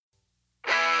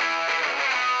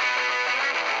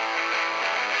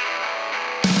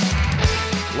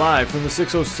Live from the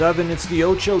 607, it's the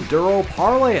Ocho Duro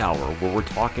Parlay Hour, where we're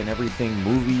talking everything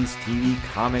movies, TV,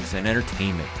 comics, and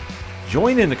entertainment.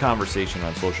 Join in the conversation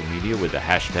on social media with the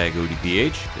hashtag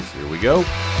ODPH, because here we go.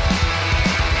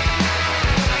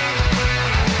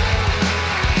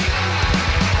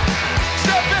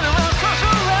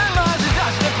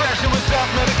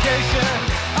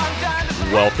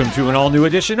 Welcome to an all-new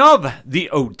edition of the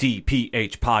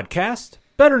ODPH podcast,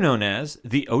 better known as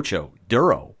the Ocho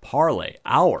Duro Parlay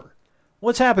Hour.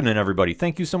 What's happening, everybody?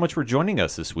 Thank you so much for joining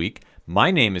us this week.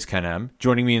 My name is Ken M.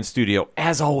 Joining me in studio,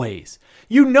 as always,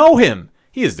 you know him.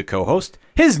 He is the co-host.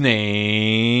 His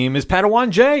name is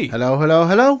Padawan J. Hello, hello,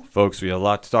 hello. Folks, we have a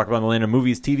lot to talk about in the land of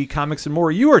movies, TV, comics, and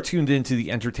more. You are tuned into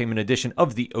the entertainment edition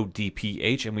of the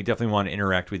ODPH, and we definitely want to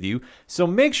interact with you. So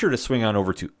make sure to swing on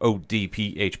over to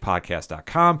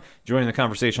odphpodcast.com. Join the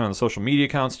conversation on the social media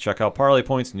accounts. Check out Parlay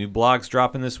Points. New blogs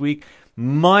dropping this week.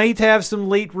 Might have some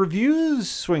late reviews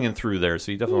swinging through there,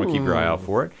 so you definitely want to keep your eye out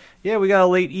for it. Yeah, we got a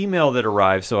late email that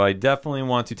arrived, so I definitely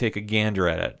want to take a gander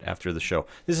at it after the show.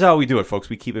 This is how we do it, folks.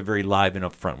 We keep it very live and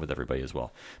upfront with everybody as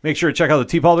well. Make sure to check out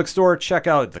the TeePublic store. Check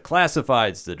out the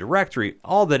classifieds, the directory.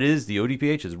 All that is, the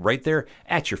ODPH is right there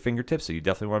at your fingertips, so you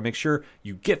definitely want to make sure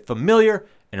you get familiar.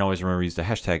 And always remember to use the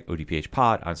hashtag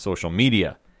ODPHpod on social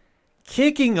media.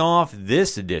 Kicking off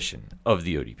this edition of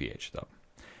the ODPH, though,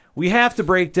 we have to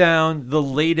break down the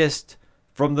latest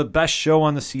from the best show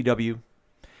on the CW.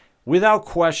 Without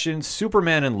question,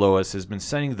 Superman and Lois has been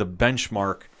setting the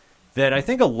benchmark that I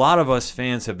think a lot of us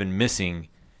fans have been missing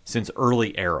since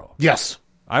early Arrow. Yes.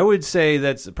 I would say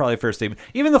that's probably a fair statement.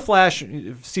 Even the Flash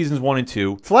seasons 1 and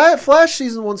 2. Flash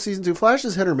season 1, season 2. Flash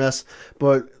is hit or miss,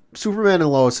 but Superman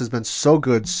and Lois has been so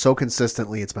good, so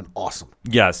consistently. It's been awesome.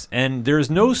 Yes, and there's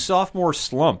no sophomore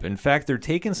slump. In fact, they're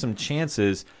taking some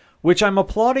chances, which I'm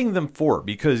applauding them for,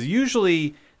 because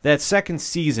usually that second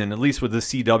season, at least with the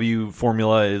CW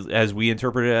formula as we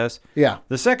interpret it as,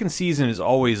 the second season is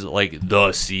always like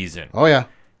the season. Oh, yeah.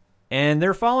 And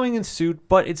they're following in suit,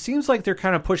 but it seems like they're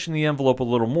kind of pushing the envelope a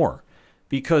little more,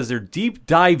 because they're deep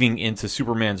diving into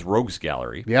Superman's rogues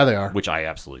gallery. Yeah, they are. Which I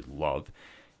absolutely love.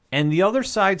 And the other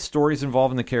side stories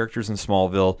involving the characters in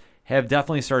Smallville have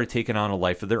definitely started taking on a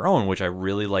life of their own, which I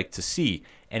really like to see.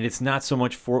 And it's not so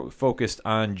much focused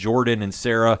on Jordan and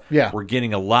Sarah. Yeah. We're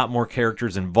getting a lot more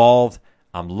characters involved.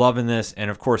 I'm loving this.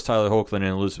 And, of course, Tyler Hoechlin and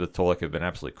Elizabeth Tulloch have been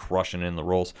absolutely crushing in the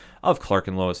roles of Clark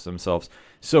and Lois themselves.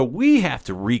 So we have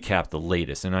to recap the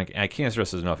latest. And I can't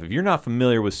stress this enough. If you're not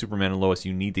familiar with Superman and Lois,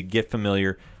 you need to get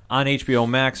familiar on HBO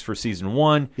Max for Season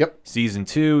 1. Yep. Season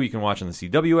 2, you can watch on the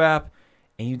CW app.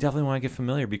 And you definitely want to get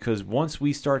familiar, because once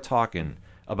we start talking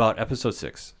about Episode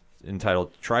 6,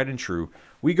 entitled Tried and True,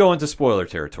 we go into spoiler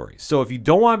territory. So if you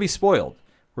don't want to be spoiled,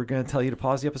 we're going to tell you to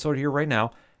pause the episode here right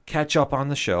now, catch up on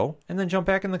the show, and then jump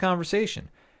back in the conversation.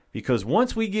 Because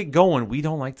once we get going, we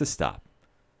don't like to stop.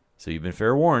 So you've been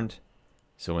fair warned.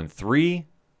 So in 3,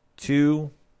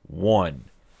 2, 1,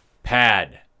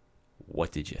 Pad,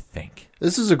 what did you think?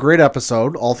 This is a great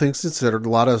episode, all things considered. A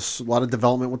lot of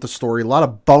development with the story, a lot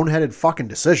of boneheaded fucking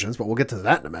decisions, but we'll get to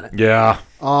that in a minute. Yeah.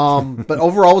 But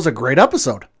overall, it was a great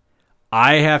episode.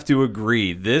 I have to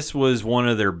agree. This was one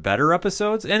of their better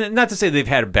episodes. And not to say they've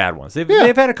had bad ones. They've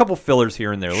had a couple fillers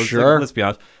here and there. Let's be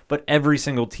honest. But every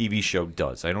single TV show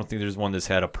does. I don't think there's one that's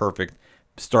had a perfect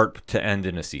start to end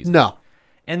in a season. No.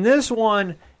 And this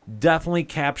one definitely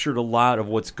captured a lot of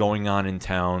what's going on in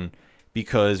town,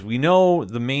 because we know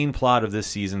the main plot of this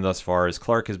season thus far is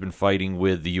Clark has been fighting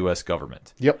with the U.S.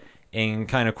 government. Yep. And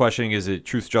kind of questioning, is it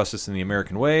truth, justice in the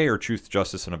American way, or truth,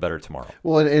 justice, and a better tomorrow?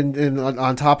 Well, and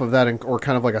on top of that, or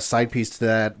kind of like a side piece to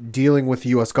that, dealing with the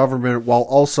U.S. government while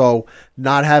also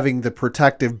not having the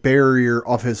protective barrier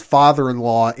of his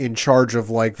father-in-law in charge of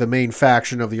like the main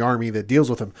faction of the army that deals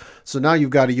with him. So now you've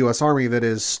got a U.S. Army that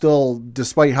is still,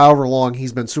 despite however long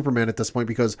he's been Superman at this point,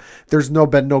 because there's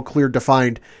been no clear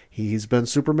defined, he's been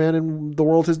Superman and the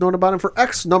world has known about him for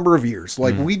X number of years.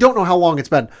 Like, we don't know how long it's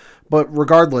been. But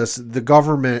regardless, the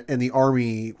government and the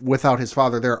army, without his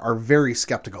father there, are very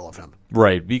skeptical of him.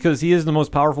 Right, because he is the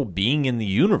most powerful being in the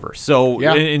universe. So,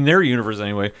 in their universe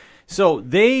anyway. So,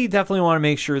 they definitely want to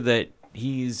make sure that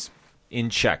he's in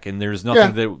check and there's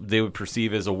nothing that they would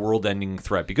perceive as a world-ending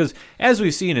threat. Because, as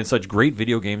we've seen in such great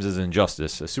video games as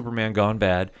Injustice, a Superman gone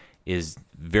bad is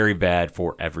very bad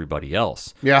for everybody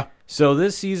else. Yeah. So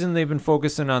this season, they've been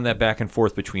focusing on that back and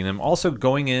forth between them. Also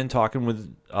going in, talking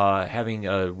with having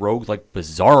a rogue like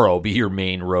Bizarro be your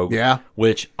main rogue. Yeah.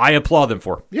 Which I applaud them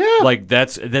for. Yeah. Like,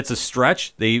 that's a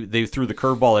stretch. They threw the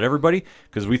curveball at everybody,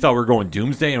 because we thought we were going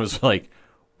Doomsday, and it was like,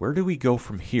 where do we go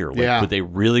from here? Like, would they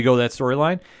really go that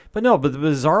storyline? But no, but the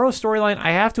Bizarro storyline,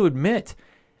 I have to admit,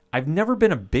 I've never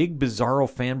been a big Bizarro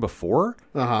fan before.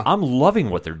 Uh-huh. I'm loving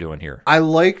what they're doing here. I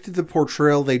liked the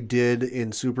portrayal they did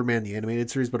in Superman the Animated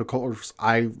Series, but of course,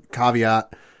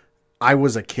 caveat, I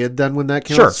was a kid then when that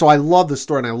came Sure. out. So I love the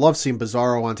story, and I love seeing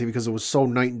Bizarro on TV because it was so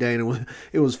night and day, and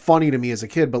it was funny to me as a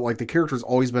kid, but like the character's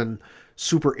always been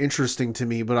super interesting to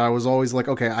me, but I was always like,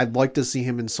 okay, I'd like to see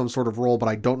him in some sort of role, but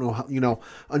I don't know how,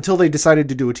 until they decided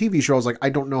to do a TV show, I was like, I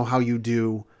don't know how you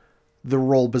do the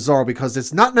role Bizarro, because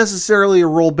it's not necessarily a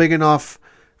role big enough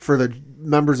for the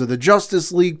members of the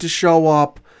Justice League to show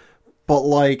up, but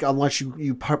like, unless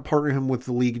you partner him with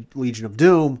the Legion of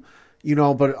Doom,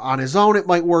 but on his own it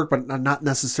might work, but not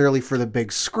necessarily for the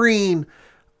big screen.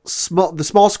 The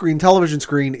small screen, television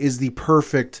screen is the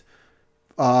perfect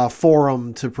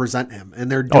forum to present him,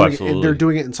 and they're doing it, and they're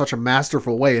doing it in such a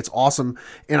masterful way. It's awesome,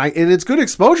 and it's good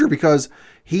exposure because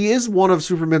he is one of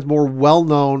Superman's more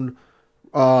well-known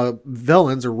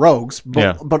villains or rogues,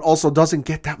 but also doesn't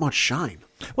get that much shine.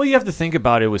 Well, you have to think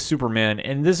about it with Superman,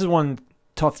 and this is one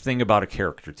tough thing about a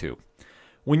character too.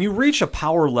 When you reach a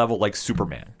power level like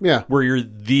Superman, where you're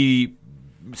the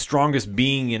strongest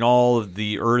being in all of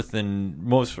the Earth and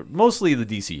mostly the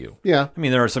DCU. Yeah. I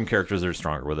mean, there are some characters that are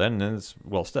stronger with it, and it's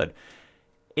well said.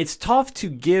 It's tough to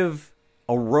give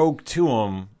a rogue to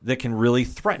him that can really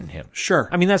threaten him. Sure.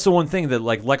 I mean, that's the one thing that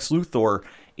like Lex Luthor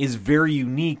is very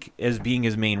unique as being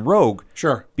his main rogue.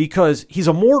 Sure. Because he's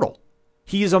immortal.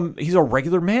 He's a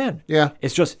regular man. Yeah.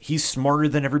 It's just he's smarter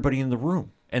than everybody in the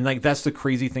room. And like that's the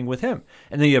crazy thing with him.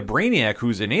 And then you have Brainiac,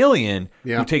 who's an alien,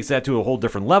 who takes that to a whole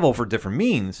different level for different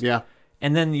means. Yeah.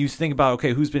 And then you think about,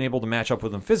 okay, who's been able to match up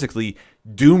with him physically?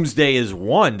 Doomsday is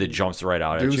one that jumps right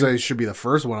out at you. Doomsday should be the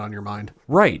first one on your mind.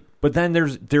 Right. But then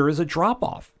there is a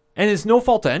drop-off. And it's no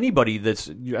fault to anybody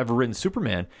that's ever written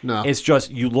Superman. No. It's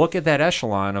just you look at that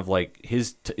echelon of like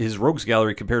his rogues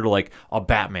gallery compared to like a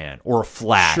Batman or a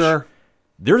Flash. Sure.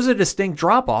 There's a distinct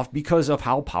drop-off because of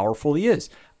how powerful he is.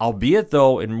 Albeit,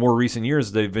 though, in more recent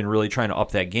years, they've been really trying to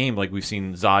up that game. Like we've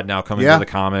seen Zod now come into the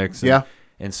comics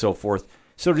and so forth.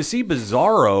 So to see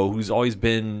Bizarro, who's always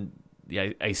been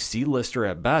a C-lister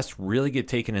at best, really get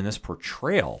taken in this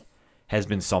portrayal has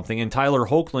been something. And Tyler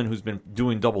Hoechlin, who's been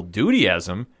doing double duty as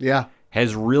him,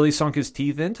 has really sunk his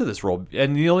teeth into this role.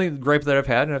 And the only gripe that I've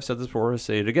had, and I've said this before, I'll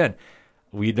say it again,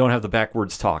 we don't have the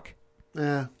backwards talk.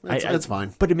 Yeah, that's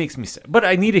fine. But it makes me sad. But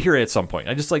I need to hear it at some point.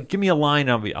 I just like, give me a line,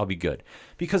 I'll be good.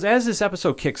 Because as this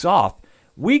episode kicks off,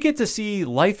 we get to see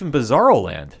life in Bizarro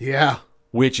Land. Yeah.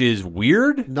 Which is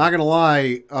weird. Not gonna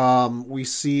lie, we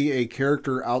see a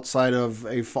character outside of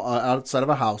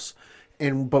a house,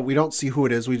 but we don't see who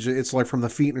it is. It's like from the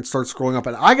feet, and it starts scrolling up.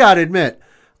 And I gotta admit,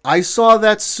 I saw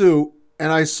that suit,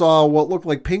 and I saw what looked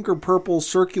like pink or purple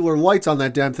circular lights on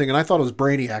that damn thing, and I thought it was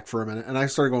Brainiac for a minute. And I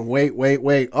started going, wait,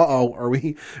 are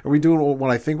we doing what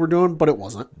I think we're doing? But it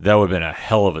wasn't. That would have been a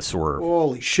hell of a swerve.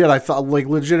 Holy shit! I thought like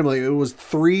legitimately it was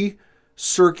 3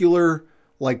 circular,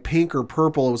 like pink or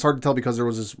purple. It was hard to tell because there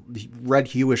was this red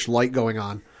hueish light going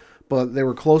on, but they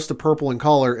were close to purple in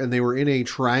color, and they were in a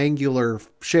triangular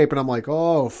shape. And I'm like,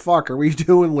 oh fuck, are we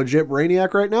doing legit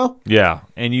Brainiac right now? Yeah,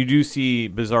 and you do see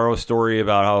Bizarro's story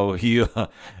about how he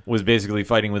was basically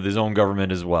fighting with his own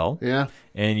government as well. Yeah,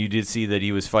 and you did see that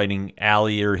he was fighting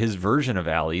Allie, or his version of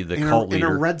Allie, the cult leader.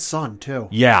 In a red sun too.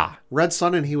 Yeah, red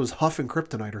sun, and he was huffing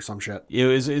kryptonite or some shit.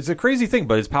 It's a crazy thing,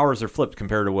 but his powers are flipped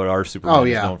compared to what our Superman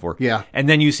is known for. Yeah, and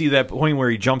then you see that point where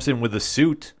he jumps in with the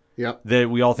suit. Yep. That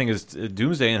we all think is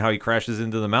Doomsday, and how he crashes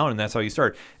into the mountain. That's how you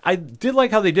start. I did like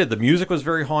how they did. The music was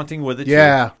very haunting with it.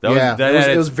 Yeah, too.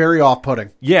 It was very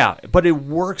off-putting. Yeah, but it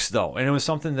works though, and it was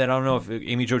something that I don't know if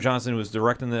Amy Jo Johnson, who was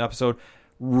directing the episode,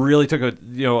 really took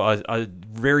a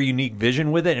very unique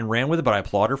vision with it and ran with it. But I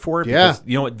applaud her for it. Yeah,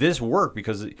 because, this worked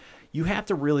because you have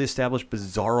to really establish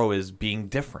Bizarro as being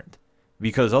different.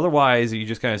 Because otherwise, you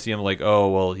just kind of see him like, oh,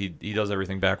 well, he does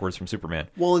everything backwards from Superman.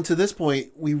 Well, and to this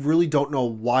point, we really don't know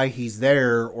why he's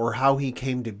there or how he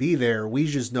came to be there. We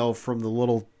just know from the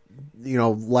little,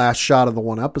 last shot of the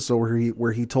one episode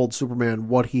where he told Superman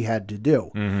what he had to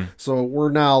do. Mm-hmm.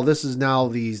 So this is now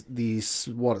the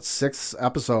 6th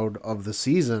episode of the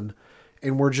season,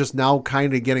 and we're just now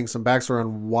kind of getting some backstory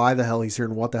on why the hell he's here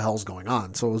and what the hell's going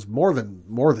on. So it was more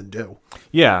than due.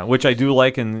 Yeah, which I do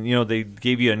like, and they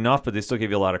gave you enough, but they still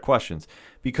gave you a lot of questions.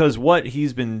 Because what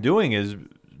he's been doing is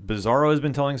Bizarro has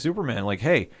been telling Superman, like,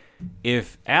 hey,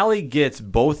 if Allie gets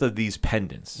both of these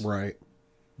pendants, right,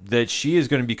 that she is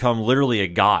going to become literally a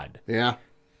god. Yeah.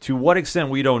 To what extent,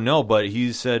 we don't know, but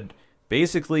he said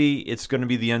basically it's going to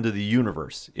be the end of the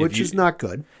universe. Which is not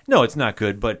good. No, it's not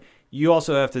good, but you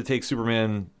also have to take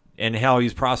Superman and how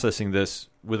he's processing this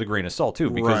with a grain of salt, too,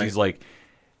 because he's like,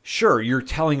 sure, you're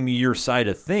telling me your side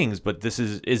of things, but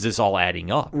is this all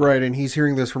adding up? Right, and he's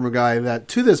hearing this from a guy that,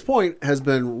 to this point, has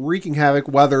been wreaking havoc,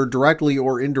 whether directly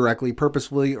or indirectly,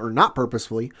 purposefully or not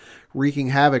purposefully, wreaking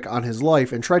havoc on his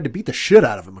life, and tried to beat the shit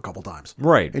out of him a couple times.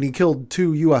 Right. And he killed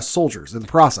 2 U.S. soldiers in the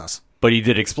process. But he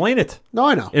did explain it. No,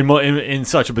 I know. In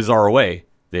such a bizarre way.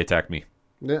 They attacked me.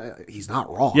 He's not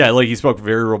wrong. Yeah, like he spoke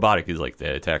very robotic. He's like, they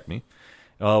attacked me.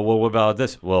 Well, what about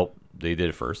this? Well, they did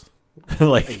it first.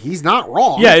 Like he's not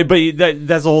wrong. Yeah, but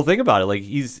that's the whole thing about it. Like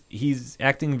he's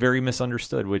acting very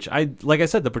misunderstood, which like I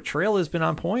said, the portrayal has been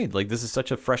on point. Like this is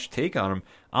such a fresh take on him.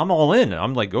 I'm all in.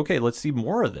 I'm like, okay, let's see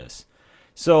more of this.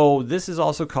 So this is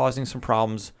also causing some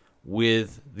problems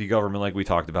with the government, like we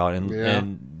talked about,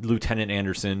 and Lieutenant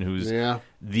Anderson, who's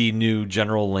the new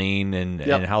General Lane, and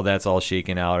how that's all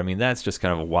shaken out. I mean, that's just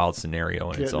kind of a wild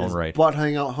scenario in its own right. Butt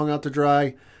hung out to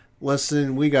dry.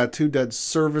 Listen, we got 2 dead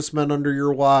servicemen under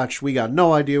your watch. We got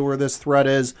no idea where this threat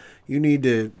is. You need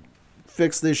to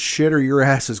fix this shit or your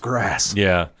ass is grass.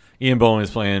 Yeah. Ian Bohen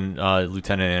is playing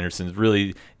Lieutenant Anderson,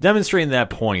 really demonstrating that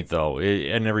point, though,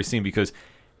 in every scene, because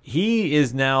he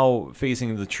is now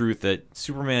facing the truth that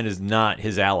Superman is not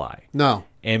his ally. No.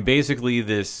 And basically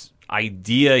this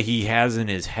idea he has in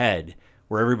his head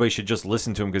where everybody should just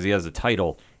listen to him because he has a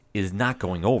title is not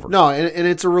going over. No, and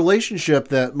it's a relationship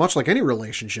that, much like any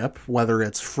relationship, whether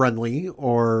it's friendly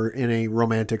or in a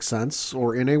romantic sense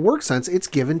or in a work sense, it's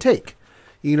give and take.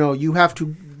 You know, you have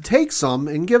to take some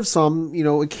and give some. You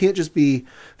know, it can't just be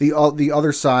the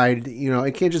other side. You know,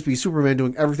 it can't just be Superman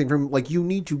doing everything for him. Like, you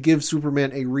need to give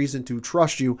Superman a reason to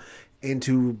trust you and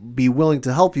to be willing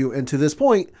to help you. And to this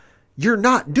point, you're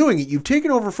not doing it. You've taken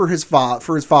over for his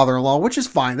father-in-law, which is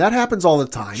fine. That happens all the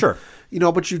time. Sure. You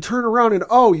know, but you turn around and,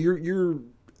 you're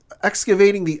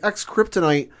excavating the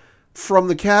X-Kryptonite from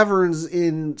the caverns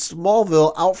in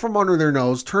Smallville out from under their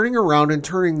nose, turning around and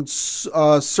turning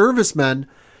servicemen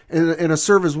and a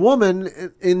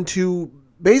servicewoman into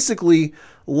basically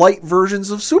light versions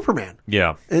of Superman.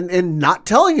 Yeah. And not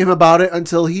telling him about it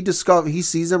until he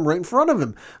sees him right in front of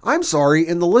him. I'm sorry,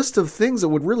 in the list of things that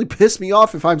would really piss me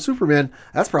off if I'm Superman,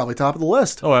 that's probably top of the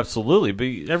list. Oh, absolutely.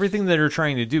 But everything that they're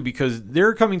trying to do, because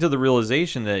they're coming to the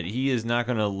realization that he is not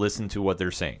going to listen to what they're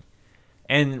saying.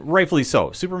 And rightfully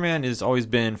so. Superman has always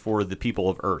been for the people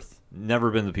of Earth,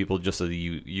 never been the people just of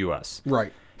the U.S.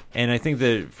 Right. And I think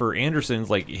that for Anderson,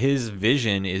 like, his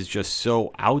vision is just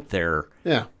so out there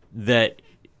that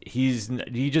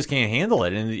he just can't handle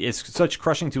it. And it's such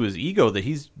crushing to his ego that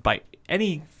he's, by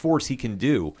any force he can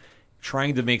do,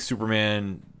 trying to make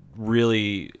Superman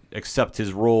really accept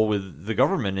his role with the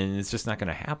government, and it's just not going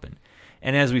to happen.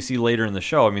 And as we see later in the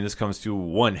show, I mean, this comes to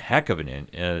one heck of an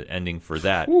ending for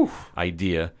that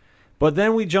idea. But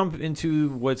then we jump into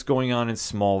what's going on in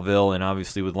Smallville, and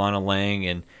obviously with Lana Lang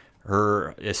and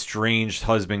her estranged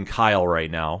husband Kyle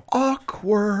right now.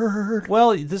 Awkward.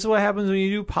 Well, this is what happens when you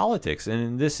do politics,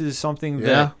 and this is something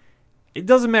that it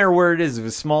doesn't matter where it is, if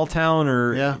it's small town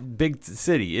or big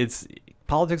city.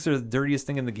 Politics are the dirtiest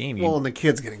thing in the game. Well, and the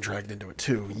kid's getting dragged into it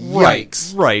too.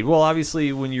 Yikes. Right. Well,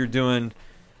 obviously, when you're doing,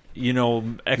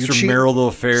 extramarital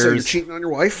affairs, so you're cheating on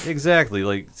your wife. Exactly.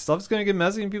 Like, stuff's going to get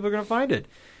messy, and people are going to find it.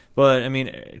 But I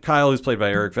mean, Kyle, who's played by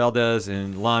Eric Valdez,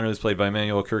 and Lana, who's played by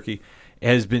Emmanuel Kirky,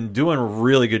 has been doing a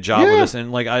really good job with this,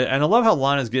 and I love how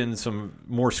Lana's getting some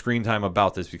more screen time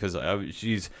about this, because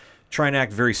she's trying to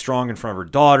act very strong in front of her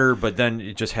daughter, but then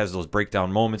it just has those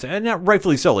breakdown moments, and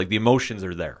rightfully so. Like, the emotions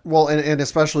are there. Well, and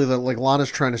especially that, like, Lana's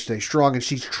trying to stay strong, and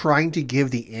she's trying to give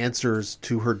the answers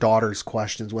to her daughter's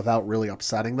questions without really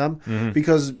upsetting them,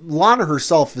 because Lana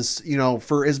herself is,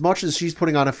 for as much as she's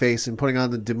putting on a face and putting on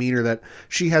the demeanor that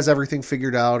she has everything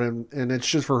figured out, and it's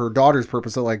just for her daughter's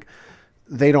purpose that, like,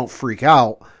 they don't freak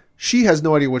out. She has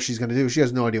no idea what she's going to do. She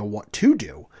has no idea what to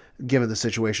do given the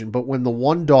situation. But when the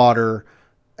one daughter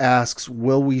asks,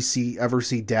 "Will we ever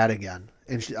see Dad again?"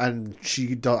 and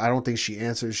she I don't think she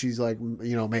answers. She's like,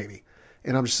 maybe.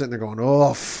 And I'm just sitting there going,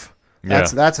 "Oh,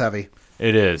 that's heavy."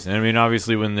 It is. And I mean,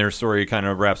 obviously, when their story kind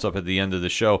of wraps up at the end of the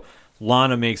show,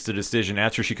 Lana makes the decision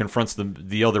after she confronts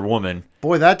the other woman.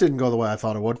 Boy, that didn't go the way I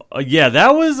thought it would. Yeah,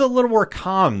 that was a little more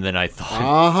calm than I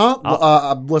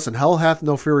thought. Listen, hell hath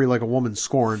no fury like a woman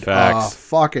scorned. Facts.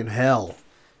 Fucking hell.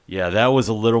 Yeah, that was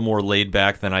a little more laid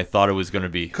back than I thought it was going to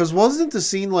be. Because wasn't the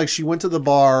scene like she went to the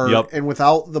bar and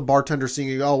without the bartender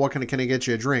saying, "Oh, what can I get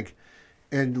you a drink?"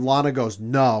 And Lana goes,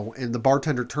 "No," and the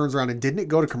bartender turns around, and didn't it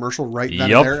go to commercial right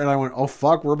then and there? And I went, "Oh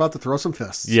fuck, we're about to throw some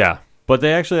fists." Yeah. But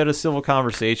they actually had a civil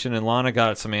conversation, and Lana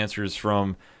got some answers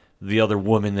from the other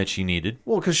woman that she needed.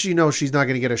 Well, because she knows she's not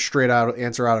going to get a straight out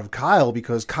answer out of Kyle,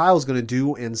 because Kyle's going to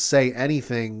do and say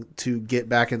anything to get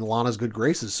back in Lana's good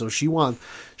graces. So she wants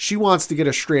to get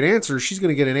a straight answer. She's going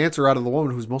to get an answer out of the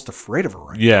woman who's most afraid of her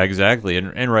right now. Yeah, exactly,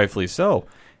 and rightfully so.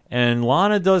 And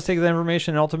Lana does take that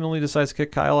information and ultimately decides to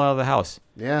kick Kyle out of the house.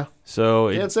 Yeah. So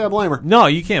Can't say I blame her. No,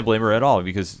 you can't blame her at all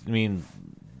because, I mean,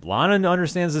 Lana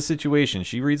understands the situation.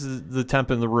 She reads the temp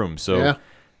in the room. So Yeah.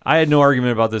 I had no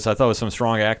argument about this. I thought it was some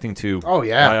strong acting, too. Oh,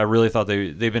 yeah. I really thought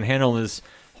they've been handling this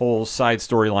whole side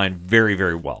storyline very,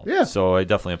 very well. Yeah. So I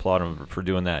definitely applaud them for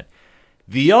doing that.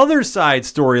 The other side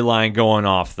storyline going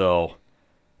off, though,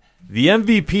 the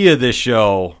MVP of this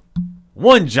show,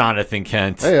 one Jonathan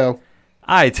Kent. Heyo.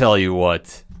 I tell you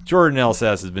what, Jordan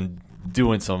Elsass has been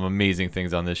doing some amazing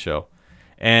things on this show.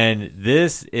 And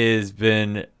this has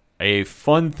been a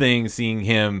fun thing seeing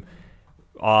him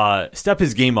step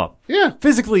his game up. Yeah.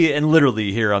 Physically and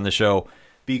literally here on the show,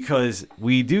 because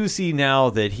we do see now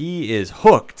that he is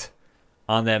hooked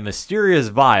on that mysterious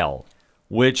vial,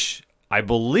 which I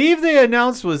believe they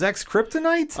announced was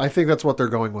X-Kryptonite. I think that's what they're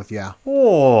going with, yeah.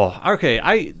 Oh,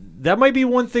 okay. That might be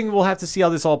one thing we'll have to see how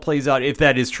this all plays out, if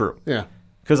that is true. Yeah.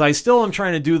 Because I still am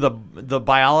trying to do the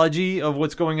biology of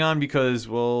what's going on because,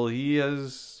 well, he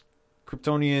has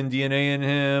Kryptonian DNA in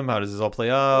him. How does this all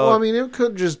play out? Well, I mean, it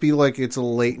could just be like it's a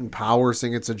latent power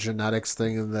thing. It's a genetics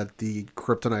thing, and that the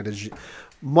kryptonite is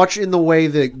much in the way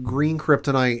that green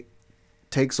kryptonite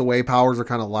takes away powers or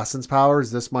kind of lessens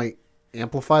powers. This might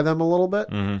amplify them a little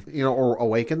bit, or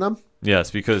awaken them. Yes,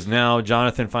 because now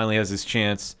Jonathan finally has his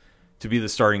chance to be the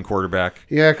starting quarterback.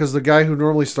 Yeah, because the guy who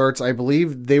normally starts, I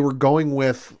believe they were going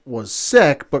with, was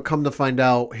sick, but come to find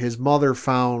out his mother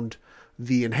found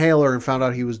the inhaler and found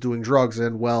out he was doing drugs,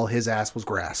 and, well, his ass was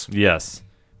grass. Yes.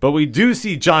 But we do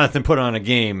see Jonathan put on a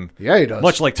game. Yeah, he does.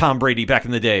 Much like Tom Brady back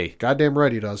in the day. Goddamn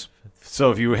right he does.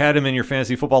 So if you had him in your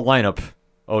fantasy football lineup,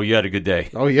 oh, you had a good day.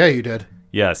 Oh, yeah, you did.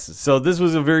 Yes. So this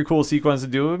was a very cool sequence to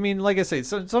do. I mean, like I say,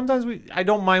 sometimes I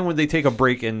don't mind when they take a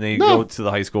break and they go to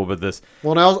the high school, but this.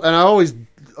 Well, and I always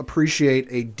appreciate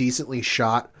a decently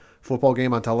shot football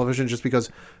game on television, just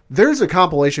because there's a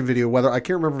compilation video, whether I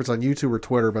can't remember if it's on YouTube or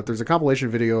Twitter, but there's a compilation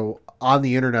video on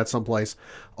the internet someplace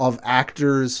of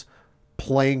actors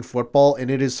playing football, and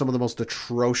it is some of the most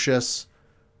atrocious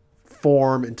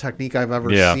form and technique I've ever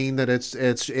seen. That it's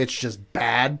just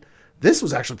bad. This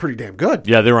was actually pretty damn good.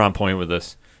 Yeah, they were on point with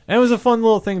this. And it was a fun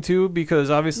little thing, too,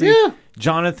 because obviously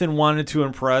Jonathan wanted to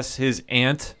impress his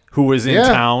aunt, who was in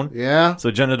town. Yeah. So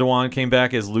Jenna Dewan came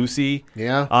back as Lucy.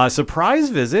 Yeah.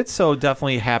 Surprise visit, so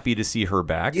definitely happy to see her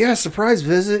back. Yeah, surprise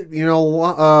visit.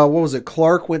 What was it?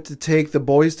 Clark went to take the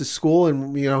boys to school,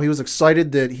 and, he was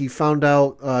excited that he found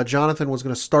out Jonathan was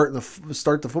going to start the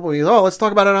football. He goes, let's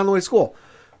talk about it on the way to school.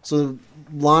 So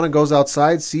Lana goes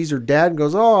outside, sees her dad, and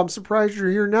goes, I'm surprised you're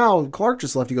here now. And Clark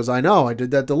just left. He goes, I know, I did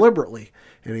that deliberately.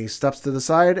 And he steps to the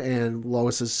side, and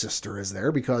Lois's sister is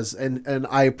there because, and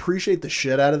I appreciate the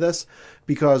shit out of this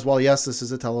because, while yes, this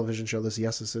is a television show, this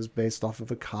is based off of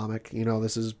a comic,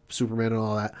 this is Superman and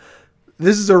all that.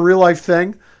 This is a real life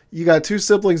thing. You got two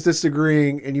siblings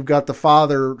disagreeing, and you've got the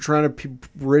father trying to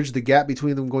bridge the gap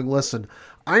between them, going, listen,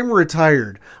 I'm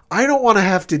retired. I don't want to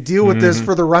have to deal with this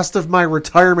for the rest of my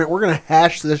retirement. We're going to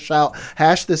hash this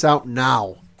out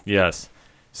now. Yes.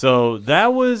 So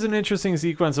that was an interesting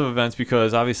sequence of events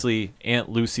because obviously Aunt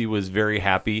Lucy was very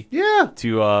happy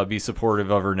to be supportive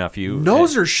of her nephew.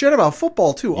 Knows her shit about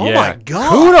football, too. Oh, my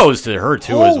God. Kudos to her,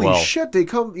 too, as well. Holy shit. They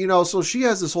come, so she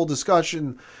has this whole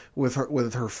discussion with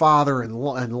her father and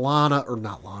Lana, or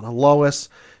not Lana, Lois.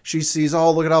 She sees,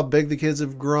 look at how big the kids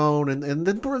have grown, and then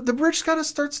the bridge kind of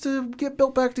starts to get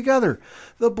built back together.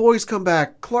 The boys come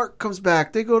back. Clark comes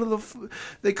back. They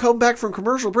come back from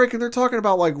commercial break, and they're talking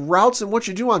about like routes and what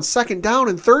you do on second down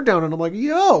and third down, and I'm like,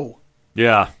 yo.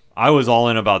 Yeah, I was all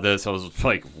in about this. I was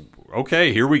like,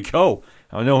 okay, here we go.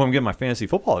 I know who I'm getting my fantasy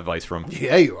football advice from.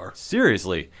 Yeah, you are.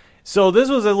 Seriously. So this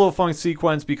was a little fun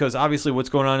sequence because obviously what's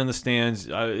going on in the stands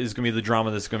is going to be the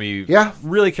drama that's going to be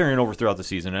really carrying over throughout the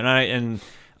season, and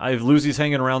if Lucy's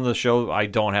hanging around the show, I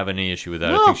don't have any issue with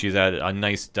that. No. I think she's had a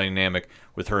nice dynamic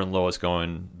with her and Lois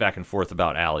going back and forth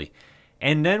about Allie.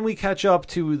 And then we catch up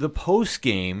to the post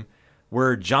game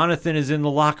where Jonathan is in the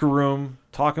locker room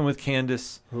talking with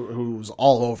Candace. Who's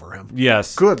all over him.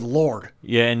 Yes. Good Lord.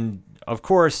 Yeah, and of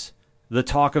course, the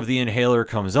talk of the inhaler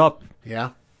comes up.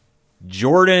 Yeah.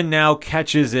 Jordan now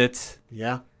catches it.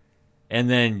 Yeah. And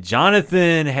then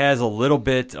Jonathan has a little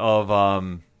bit of...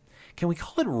 can we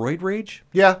call it roid rage?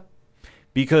 Yeah.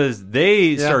 Because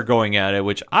they start going at it,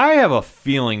 which I have a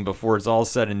feeling before it's all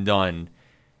said and done,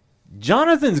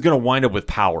 Jonathan's going to wind up with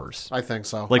powers. I think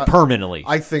so. Like, permanently.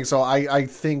 I think so. I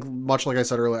think, much like I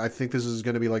said earlier, I think this is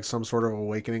going to be like some sort of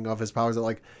awakening of his powers. That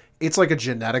like it's like a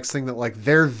genetics thing that like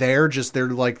they're there, just they're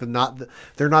like they're not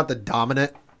the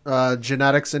dominant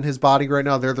genetics in his body right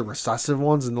now. They're the recessive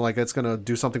ones, and like it's going to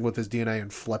do something with his DNA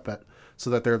and flip it so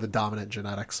that they're the dominant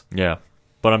genetics. Yeah.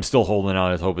 But I'm still holding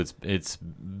out. I hope it's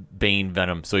Bane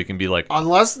venom, so he can be like,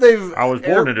 Unless they've I was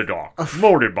born in a dog,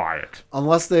 molded by it.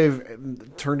 Unless they've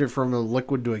turned it from a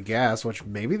liquid to a gas, which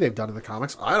maybe they've done in the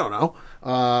comics. I don't know.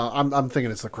 I'm thinking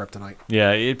it's the kryptonite.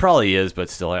 Yeah, it probably is, but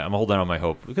still, I'm holding out my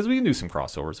hope because we can do some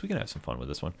crossovers. We can have some fun with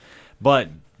this one. But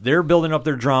they're building up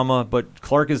their drama, but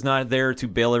Clark is not there to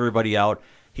bail everybody out.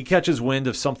 He catches wind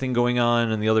of something going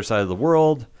on the other side of the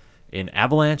world. In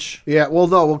Avalanche? Yeah,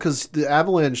 well, because the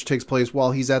Avalanche takes place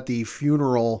while he's at the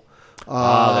funeral.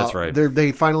 That's right.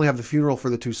 They finally have the funeral for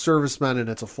the two servicemen, and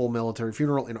it's a full military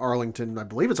funeral in Arlington. I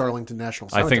believe it's Arlington National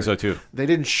Cemetery. I think so, too. They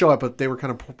didn't show it, but they were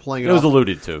kind of playing it It was off.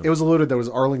 alluded to. It was alluded that it was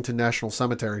Arlington National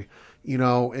Cemetery. You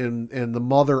know, and the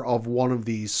mother of one of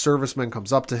the servicemen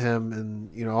comes up to him,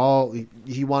 and, you know,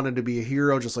 he wanted to be a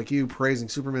hero just like you, praising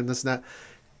Superman, this and that.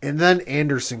 And then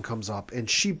Anderson comes up, and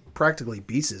she practically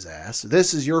beats his ass.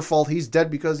 This is your fault. He's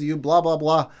dead because of you, blah, blah,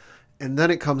 blah. And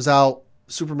then it comes out,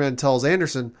 Superman tells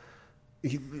Anderson,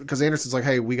 because Anderson's like,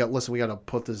 hey, we got to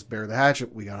put this bear the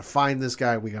hatchet. We got to find this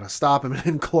guy. We got to stop him.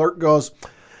 And Clark goes,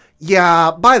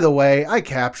 yeah, by the way, I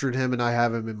captured him, and I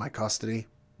have him in my custody.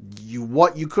 You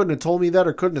couldn't have told me that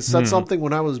or couldn't have said something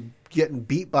when I was getting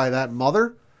beat by that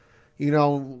mother? You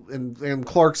know, and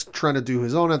Clark's trying to do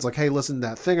his own. It's like, hey, listen,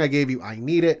 that thing I gave you, I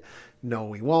need it.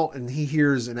 No, he won't. And he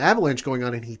hears an avalanche going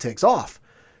on, and he takes off.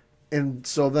 And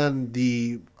so then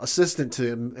the assistant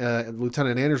to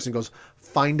Lieutenant Anderson goes,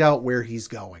 find out where he's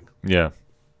going. Yeah.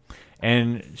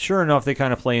 And sure enough, they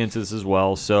kind of play into this as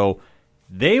well. So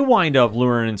they wind up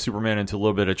luring Superman into a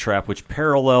little bit of trap, which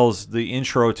parallels the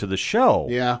intro to the show.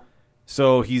 Yeah.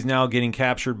 So he's now getting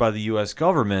captured by the U.S.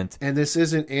 government. And this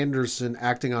isn't Anderson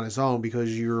acting on his own,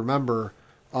 because you remember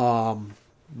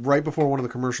right before one of the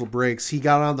commercial breaks, he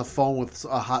got on the phone with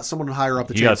someone higher up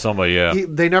the chain. He got somebody, yeah.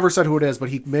 They never said who it is, but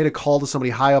he made a call to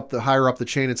somebody higher up the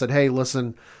chain and said, hey,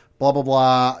 listen, blah, blah,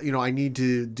 blah. You know, I need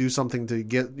to do something to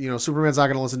get, you know, Superman's not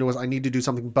going to listen to us. I need to do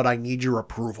something, but I need your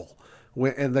approval.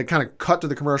 And they kind of cut to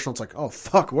the commercial. It's like, oh,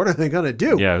 fuck, what are they going to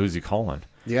do? Yeah, who's he calling?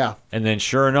 Yeah. And then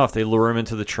sure enough, they lure him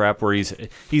into the trap where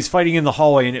he's fighting in the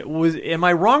hallway. And it was, am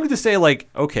I wrong to say, like,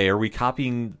 okay, are we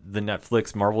copying the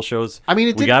Netflix Marvel shows? I mean,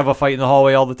 we got to have a fight in the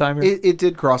hallway all the time here? It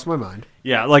did cross my mind.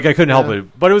 Yeah, like I couldn't help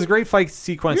it. But it was a great fight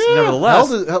sequence nevertheless.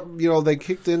 You know, they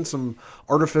kicked in some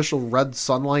artificial red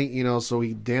sunlight, you know, so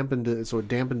it dampened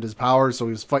his powers, so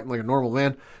he was fighting like a normal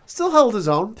man. Still held his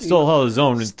own. Still held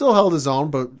his own,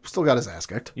 but still got his ass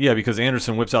kicked. Yeah, because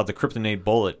Anderson whips out the kryptonite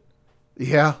bullet.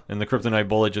 Yeah. And the kryptonite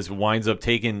bullet just winds up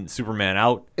taking Superman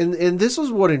out. And this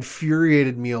was what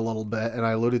infuriated me a little bit, and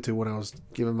I alluded to when I was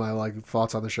giving my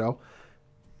thoughts on the show.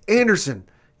 Anderson,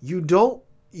 you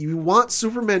want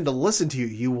Superman to listen to you.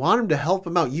 You want him to help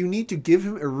him out. You need to give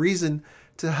him a reason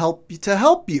to help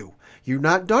you. You've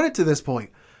not done it to this point.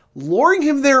 Luring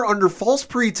him there under false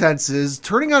pretenses,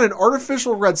 turning on an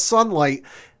artificial red sunlight,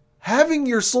 having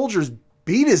your soldiers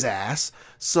beat his ass,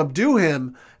 subdue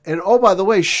him, and oh, by the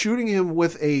way, shooting him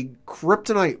with a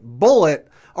kryptonite bullet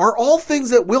are all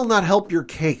things that will not help your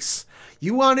case.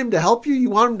 You want him to help you? You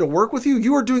want him to work with you?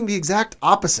 You are doing the exact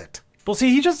opposite. Well,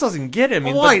 see, he just doesn't get it. I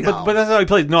mean, I know. But that's how he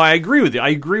plays. No, I agree with you. I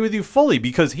agree with you fully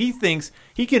because he thinks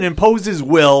he can impose his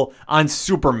will on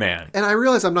Superman. And I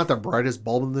realize I'm not the brightest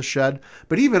bulb in the shed,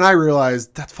 but even I realize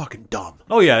that's fucking dumb.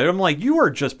 Oh, yeah. I'm like, you are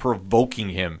just provoking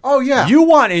him. Oh, yeah. You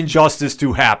want injustice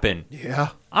to happen. Yeah.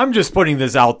 I'm just putting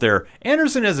this out there.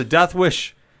 Anderson has a death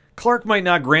wish. Clark might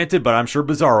not grant it, but I'm sure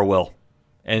Bizarro will.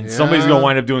 And somebody's going to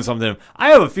wind up doing something to him. I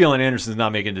have a feeling Anderson's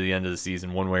not making it to the end of the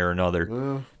season one way or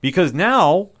another. Because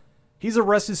now he's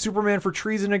arrested Superman for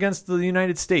treason against the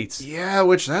United States. Yeah,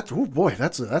 which that's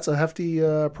a hefty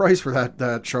price for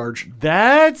that charge.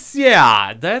 That's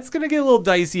going to get a little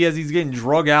dicey as he's getting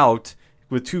drug out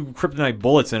with 2 kryptonite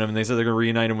bullets in him, and they said they're going to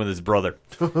reunite him with his brother.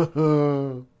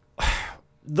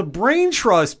 The brain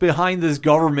trust behind this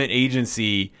government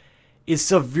agency is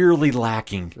severely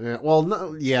lacking. Yeah, well,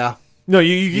 no, yeah. No,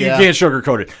 you can't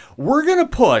sugarcoat it. We're going to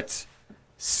put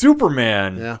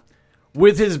Superman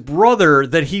with his brother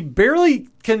that he barely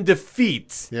can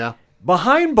defeat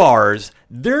behind bars.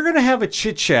 They're going to have a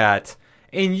chit-chat,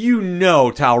 and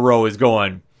Tal-Rho is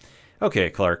going,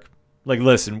 okay, Clark, like,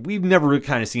 listen, we've never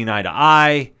kind of seen eye to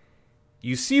eye.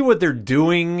 You see what they're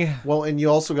doing. Well, and you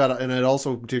also and it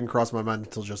also didn't cross my mind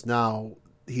until just now,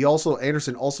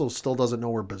 Anderson also still doesn't know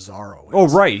where Bizarro is. Oh,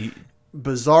 right.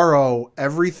 Bizarro,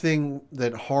 everything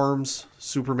that harms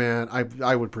Superman,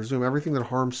 I would presume everything that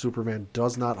harms Superman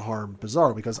does not harm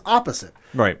Bizarro, because opposite.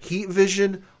 Right. Heat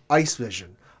vision, ice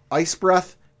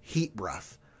breath, heat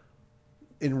breath.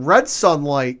 In red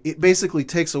sunlight, it basically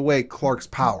takes away Clark's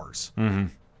powers. Mm-hmm.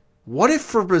 What if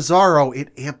for Bizarro it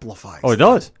amplifies? Oh, it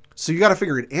does. So you got to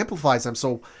figure it amplifies them.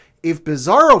 So if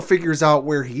Bizarro figures out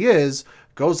where he is,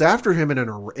 goes after him in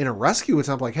a rescue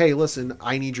attempt, like, hey, listen,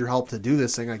 I need your help to do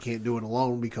this thing. I can't do it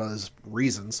alone because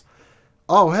reasons.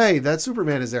 Oh, hey, that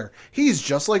Superman is there. He's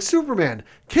just like Superman.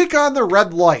 Kick on the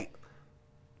red light.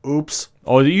 Oops.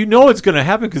 Oh, you know it's going to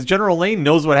happen because General Lane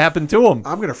knows what happened to him.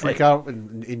 I'm going to freak out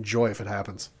and enjoy if it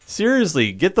happens.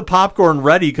 Seriously, get the popcorn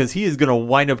ready because he is going to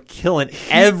wind up killing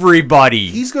everybody.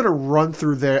 He's going to run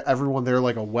through everyone there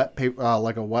like a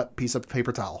wet piece of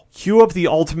paper towel. Cue up the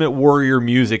Ultimate Warrior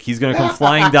music. He's going to come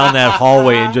flying down that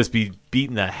hallway and just be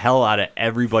beating the hell out of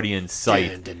everybody in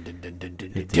sight.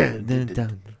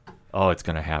 Oh, it's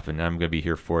going to happen. I'm going to be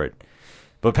here for it.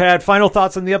 But Pat, final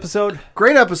thoughts on the episode?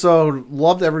 Great episode.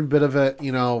 Loved every bit of it,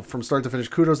 from start to finish.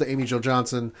 Kudos to Amy Jo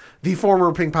Johnson, the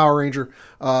former Pink Power Ranger,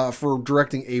 for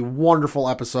directing a wonderful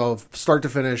episode, start to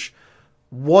finish.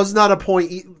 Was not a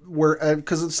point where,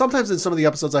 because sometimes in some of the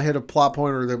episodes I hit a plot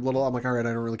point or I'm like, all right,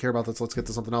 I don't really care about this. Let's get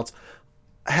to something else.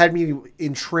 Had me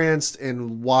entranced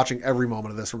in watching every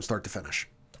moment of this from start to finish.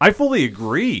 I fully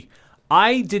agree.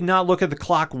 I did not look at the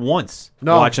clock once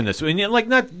watching this. And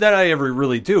not that I ever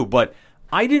really do, but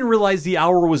I didn't realize the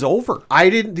hour was over. I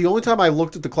didn't. The only time I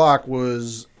looked at the clock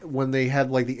was when they had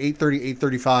like the 8:30,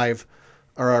 8:35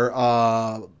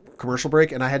 or commercial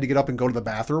break, and I had to get up and go to the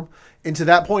bathroom. And to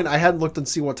that point, I hadn't looked and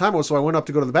see what time it was, so I went up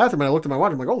to go to the bathroom, and I looked at my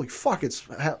watch. I'm like, holy fuck,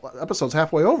 episode's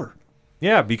halfway over.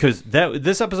 Yeah, because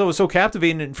this episode was so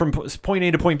captivating from point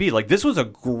A to point B. Like, this was a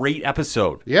great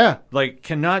episode. Yeah. Like,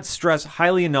 cannot stress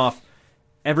highly enough.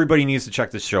 Everybody needs to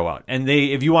check this show out. And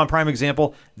if you want prime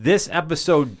example, this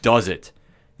episode does it.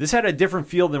 This had a different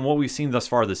feel than what we've seen thus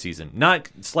far this season. Not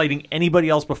slighting anybody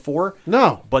else before.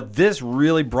 No. But this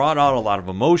really brought out a lot of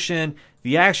emotion.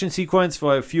 The action sequence,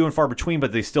 few and far between,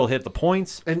 but they still hit the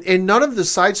points. And none of the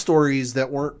side stories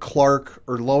that weren't Clark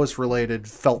or Lois related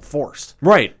felt forced.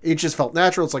 Right. It just felt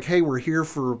natural. It's like, hey, we're here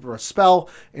for a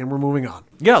spell, and we're moving on.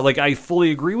 Yeah, I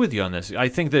fully agree with you on this. I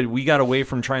think that we got away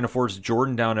from trying to force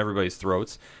Jordan down everybody's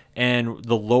throats. And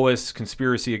the Lois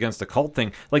conspiracy against the cult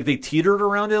thing, they teetered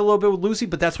around it a little bit with Lucy,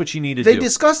 but that's what you needed to do. They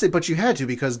discussed it, but you had to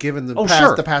because given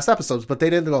the past episodes. But they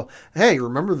didn't go, hey,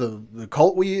 remember the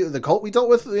cult we dealt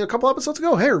with a couple episodes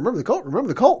ago? Hey, remember the cult? Remember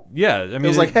the cult? Yeah, I mean,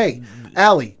 it was hey,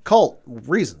 Allie, cult,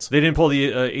 reasons. They didn't pull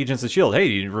the Agents of S.H.I.E.L.D. Hey,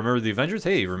 you remember the Avengers?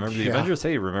 Hey, remember the Avengers?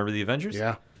 Hey, remember the Avengers?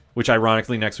 Yeah. Which,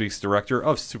 ironically, next week's director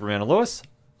of Superman and Lois,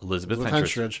 Elizabeth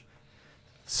Henstridge.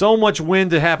 So much win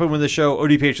to happen with the show.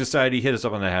 ODPH Society, hit us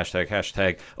up on that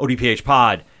hashtag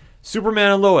ODPHpod.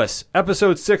 Superman and Lois,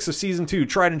 episode 6 of season 2,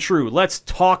 tried and true. Let's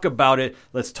talk about it.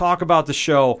 Let's talk about the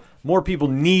show. More people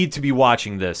need to be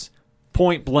watching this.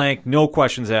 Point blank, no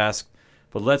questions asked.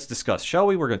 But let's discuss, shall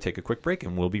we? We're going to take a quick break,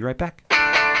 and we'll be right back.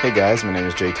 Hey guys, my name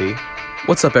is JT.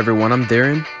 What's up, everyone? I'm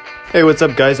Darren. Hey, what's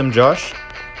up, guys? I'm Josh.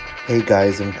 Hey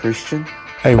guys, I'm Christian.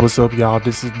 Hey, what's up, y'all?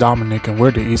 This is Dominic, and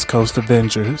we're the East Coast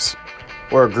Avengers.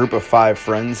 We're a group of 5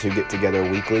 friends who get together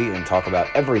weekly and talk about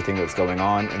everything that's going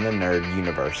on in the nerd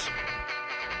universe.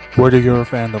 Whether you're a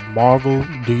fan of Marvel,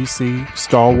 DC,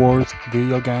 Star Wars,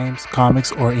 video games,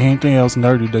 comics, or anything else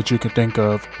nerdy that you can think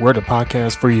of, we're the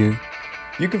podcast for you.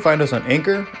 You can find us on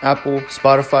Anchor, Apple,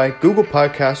 Spotify, Google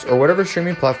Podcasts, or whatever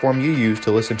streaming platform you use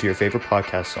to listen to your favorite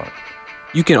podcasts on.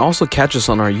 You can also catch us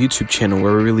on our YouTube channel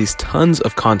where we release tons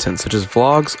of content such as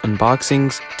vlogs,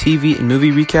 unboxings, TV and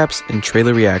movie recaps, and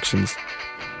trailer reactions.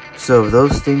 So if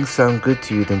those things sound good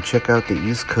to you, then check out the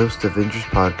East Coast Avengers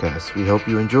podcast. We hope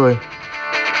you enjoy.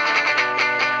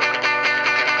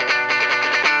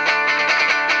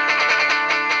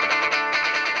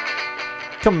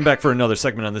 Coming back for another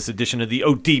segment on this edition of the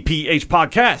ODPH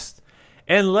podcast.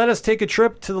 And let us take a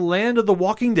trip to the land of the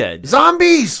Walking Dead.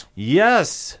 Zombies!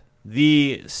 Yes.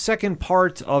 The second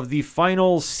part of the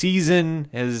final season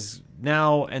has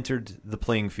now entered the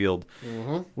playing field.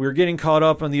 Mm-hmm. We're getting caught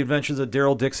up on the adventures of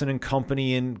Daryl Dixon and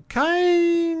company and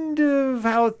kind of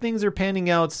how things are panning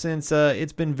out since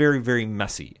it's been very, very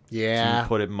messy. Yeah. To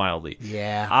put it mildly.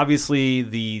 Yeah. Obviously,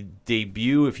 the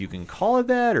debut, if you can call it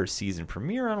that, or season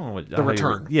premiere, I don't know what. The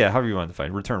return. However you want to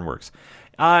define it. Return works.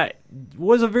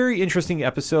 Was a very interesting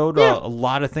episode. Yeah. A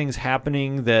lot of things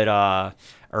happening that are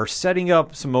setting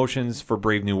up some motions for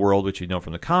Brave New World, which you know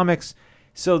from the comics.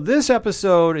 So this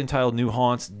episode, entitled New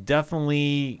Haunts,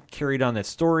 definitely carried on that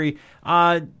story.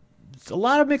 a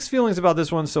lot of mixed feelings about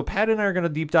this one. So Pat and I are going to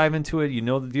deep dive into it. You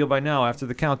know the deal by now. After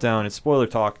the countdown, it's spoiler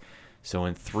talk. So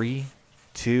in 3,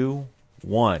 2,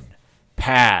 1,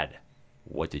 Pat,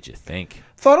 what did you think?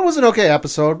 Thought it was an okay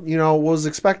episode. Was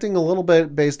expecting a little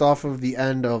bit based off of the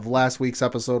end of last week's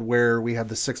episode where we had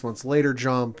the 6 months later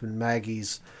jump and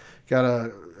Maggie's got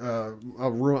a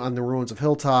on the ruins of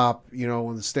Hilltop.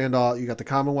 When the standoff, you got the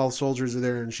Commonwealth soldiers are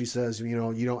there, and she says,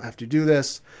 you don't have to do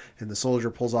this. And the soldier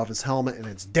pulls off his helmet, and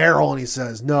it's Daryl, and he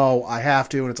says, no, I have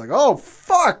to. And it's like, oh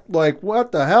fuck, like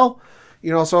what the hell?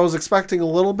 So I was expecting a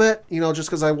little bit, just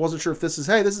because I wasn't sure if this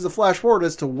is a flash forward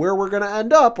as to where we're going to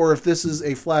end up, or if this is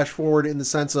a flash forward in the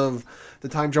sense of the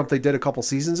time jump they did a couple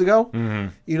seasons ago.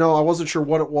 Mm-hmm. I wasn't sure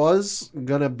what it was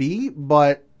going to be,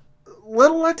 but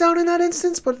little letdown in that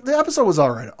instance, but the episode was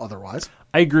all right otherwise.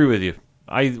 I agree with you.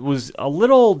 I was a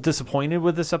little disappointed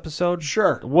with this episode.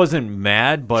 Sure. I wasn't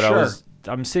mad, but Sure.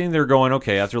 I'm sitting there going,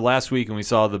 okay, after last week and we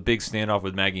saw the big standoff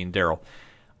with Maggie and Daryl,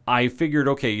 I figured,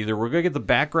 okay, either we're going to get the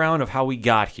background of how we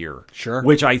got here. Sure.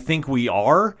 Which I think we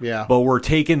are. Yeah. But we're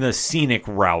taking the scenic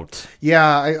route.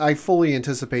 Yeah, I fully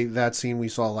anticipate that scene we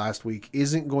saw last week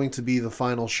isn't going to be the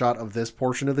final shot of this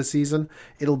portion of the season.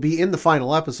 It'll be in the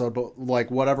final episode, but like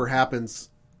whatever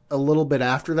happens a little bit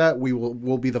after that,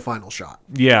 will be the final shot.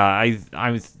 Yeah,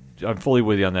 I'm fully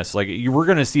with you on this. Like, we're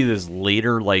going to see this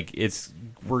later. Like,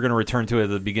 we're going to return to it at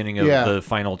the beginning of the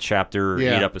final chapter, 8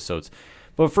 episodes.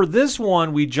 But for this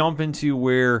one, we jump into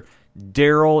where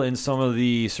Daryl and some of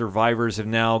the survivors have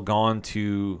now gone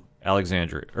to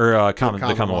Alexandria, or the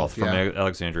Commonwealth from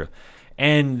Alexandria.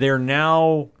 And they're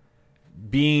now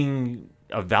being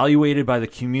evaluated by the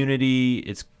community.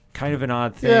 It's kind of an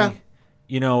odd thing. Yeah.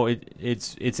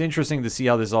 It's interesting to see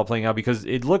how this is all playing out because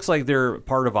it looks like they're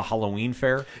part of a Halloween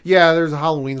fair. Yeah, there's a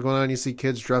Halloween going on. You see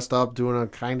kids dressed up doing a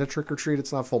kind of trick-or-treat.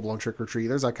 It's not full-blown trick-or-treat.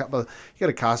 You got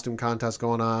a costume contest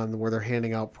going on where they're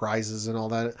handing out prizes and all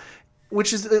that.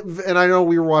 Which is, and I know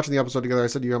we were watching the episode together. I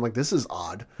said to you, I'm like, this is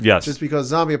odd. Yes. Just because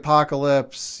zombie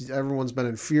apocalypse, everyone's been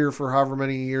in fear for however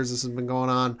many years this has been going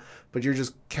on, but you're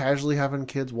just casually having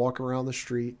kids walk around the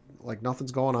street like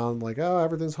nothing's going on, like, oh,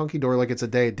 everything's hunky-dory, like it's a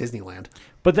day at Disneyland.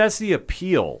 But that's the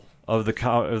appeal of the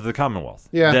Commonwealth.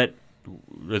 Yeah. That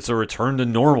it's a return to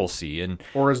normalcy.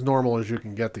 Or as normal as you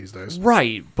can get these days.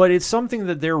 Right, but it's something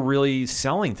that they're really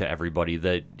selling to everybody,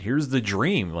 that here's the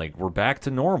dream, like we're back to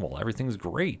normal, everything's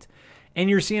great. And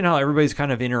you're seeing how everybody's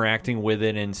kind of interacting with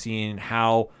it and seeing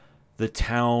how the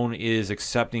town is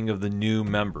accepting of the new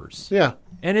members. Yeah.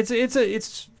 And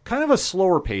it's kind of a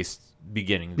slower paced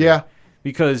beginning there. Yeah.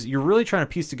 Because you're really trying to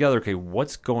piece together, okay,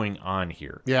 what's going on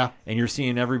here? Yeah. And you're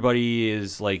seeing everybody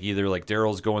is like either like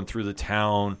Daryl's going through the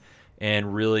town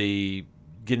and really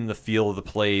getting the feel of the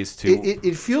place.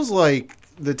 It feels like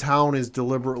the town is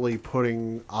deliberately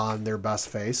putting on their best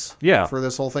face. Yeah. For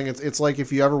this whole thing. It's like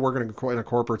if you ever work in a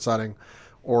corporate setting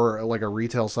or like a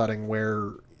retail setting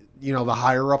where, the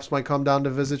higher-ups might come down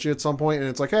to visit you at some point and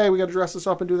it's like, hey, we got to dress this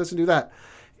up and do this and do that.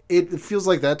 It feels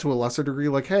like that to a lesser degree.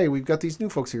 Like, hey, we've got these new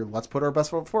folks here. Let's put our best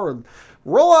foot forward.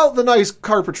 Roll out the nice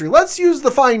carpentry. Let's use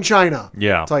the fine china.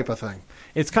 Yeah. Type of thing.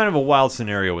 It's kind of a wild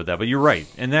scenario with that, but you're right.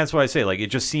 And that's why I say, like, it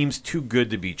just seems too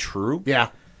good to be true. Yeah.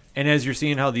 And as you're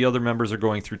seeing how the other members are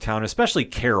going through town, especially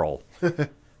Carol,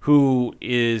 who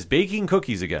is baking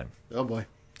cookies again. Oh, boy.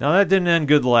 Now, that didn't end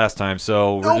good the last time,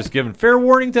 so we're just giving fair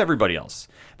warning to everybody else.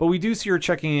 But we do see her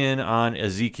checking in on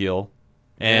Ezekiel,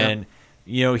 and... Yeah.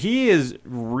 He is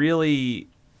really,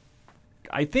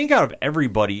 I think out of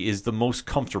everybody, is the most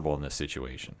comfortable in this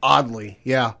situation. Oddly,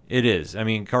 yeah. It is. I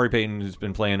mean, Kari Payton, who's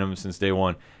been playing him since day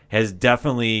one, has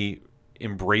definitely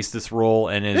embraced this role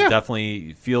and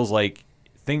definitely feels like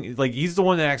he's the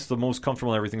one that acts the most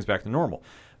comfortable and everything's back to normal.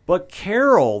 But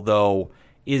Carol, though,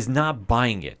 is not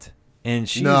buying it. And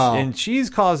she's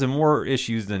causing more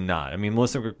issues than not. I mean,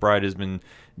 Melissa McBride has been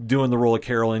doing the role of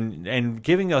Carol and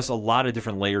giving us a lot of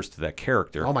different layers to that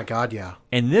character. Oh my God, yeah.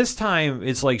 And this time,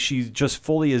 it's like she just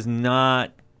fully is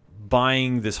not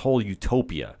buying this whole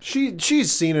utopia.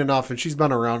 She's seen enough and she's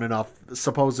been around enough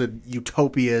supposed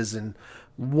utopias and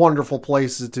wonderful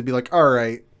places to be like, all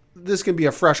right, this can be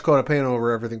a fresh coat of paint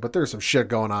over everything, but there's some shit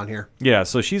going on here. Yeah,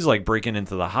 so she's like breaking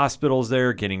into the hospitals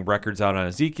there, getting records out on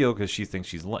Ezekiel because she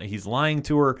thinks he's lying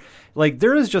to her. Like,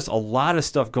 there is just a lot of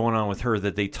stuff going on with her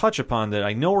that they touch upon that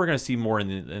I know we're going to see more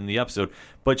in the episode,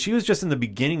 but she was just in the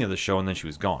beginning of the show and then she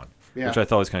was gone, which I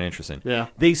thought was kind of interesting. Yeah.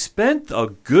 They spent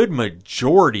a good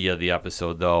majority of the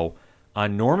episode, though,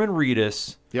 on Norman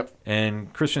Reedus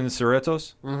and Christian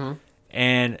Cerritos,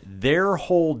 and their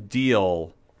whole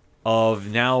deal of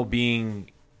now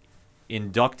being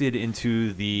inducted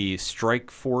into the strike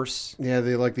force. Yeah,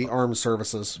 they like the armed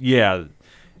services. Yeah.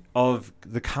 of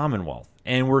the Commonwealth.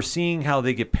 And we're seeing how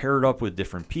they get paired up with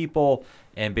different people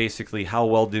and basically how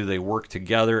well do they work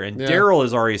together. And Daryl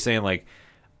is already saying, like,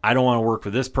 I don't want to work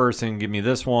with this person. Give me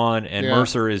this one. And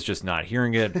Mercer is just not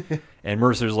hearing it. And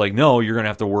Mercer's like, no, you're going to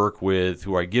have to work with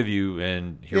who I give you.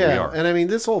 And here we are. And I mean,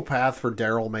 this whole path for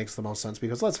Daryl makes the most sense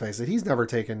because let's face it, he's never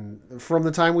taken, from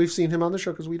the time we've seen him on the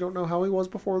show, because we don't know how he was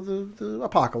before the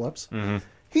apocalypse. Mm-hmm.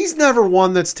 He's never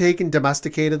one that's taken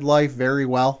domesticated life very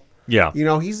well. Yeah. You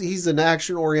know, he's an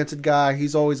action-oriented guy.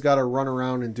 He's always got to run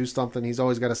around and do something. He's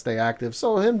always got to stay active.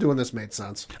 So him doing this made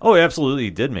sense. Oh, it absolutely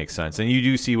did make sense. And you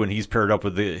do see when he's paired up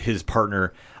with his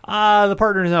partner, the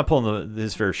partner is not pulling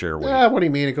his fair share weight. Yeah, what do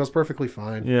you mean? It goes perfectly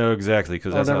fine. Yeah, exactly.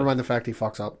 Never mind the fact he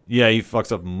fucks up. Yeah, he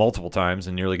fucks up multiple times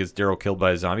and nearly gets Daryl killed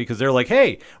by a zombie because they're like,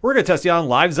 hey, we're going to test you on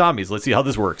live zombies. Let's see how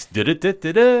this works.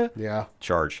 Yeah.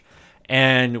 Charge.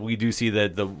 And we do see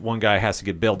that the one guy has to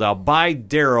get bailed out by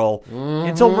Daryl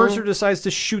until Mercer decides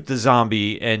to shoot the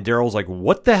zombie. And Daryl's like,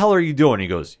 what the hell are you doing? He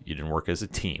goes, you didn't work as a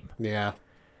team. Yeah.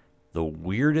 The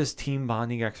weirdest team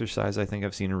bonding exercise I think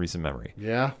I've seen in recent memory.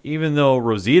 Yeah. Even though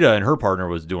Rosita and her partner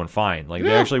was doing fine. Like,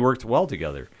 they actually worked well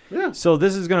together. Yeah. So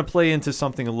this is going to play into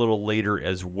something a little later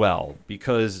as well.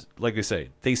 Because, like I say,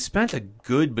 they spent a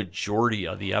good majority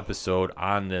of the episode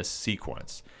on this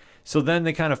sequence. So then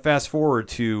they kind of fast forward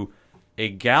to a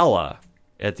gala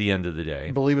at the end of the day.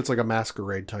 I believe it's like a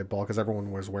masquerade type ball because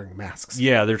everyone was wearing masks.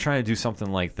 Yeah, they're trying to do something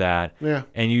like that. Yeah.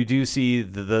 And you do see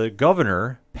the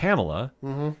governor, Pamela,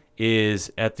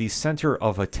 is at the center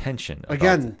of attention.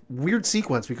 Again, weird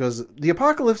sequence because the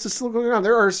apocalypse is still going on.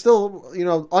 There are still,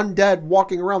 undead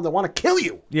walking around that want to kill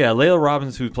you. Yeah, Layla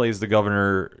Robbins, who plays the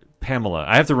governor, Pamela.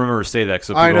 I have to remember to say that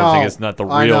so people don't think it's not the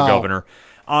real governor.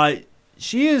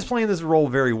 She is playing this role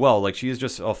very well. Like, she is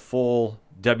just a full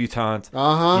debutante,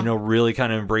 really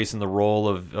kind of embracing the role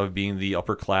of being the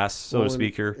upper class, so to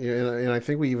speak here. And I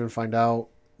think we even find out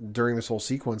during this whole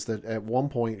sequence that at one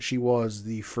point she was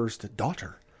the first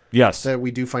daughter. Yes. That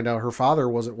we do find out her father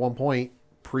was at one point,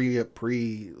 pre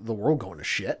the world going to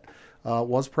shit,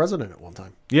 was president at one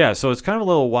time. Yeah, so it's kind of a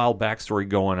little wild backstory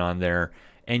going on there.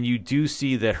 And you do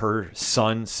see that her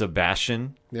son,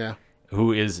 Sebastian,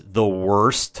 who is the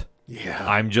worst. Yeah.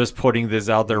 I'm just putting this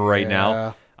out there right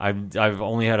now. I've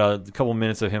only had a couple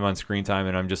minutes of him on screen time,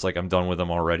 and I'm just like, I'm done with him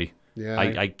already. Yeah,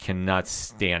 I cannot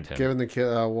stand him. Giving the kid,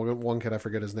 one kid, I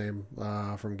forget his name,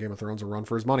 from Game of Thrones, a run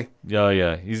for his money.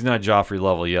 Yeah. He's not Joffrey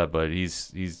level yet, but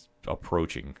he's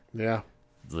approaching. Yeah.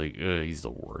 Like, he's the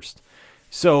worst.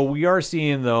 So we are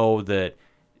seeing, though, that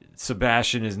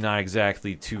Sebastian is not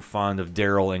exactly too fond of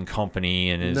Daryl and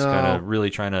company and is kind of really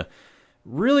trying to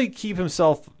keep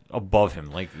himself above him.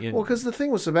 Well, because the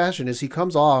thing with Sebastian is he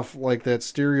comes off like that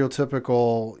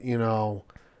stereotypical,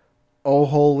 oh,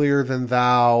 holier than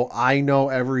thou, I know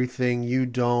everything, you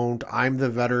don't, I'm the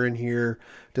veteran here,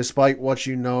 despite what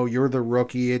you know, you're the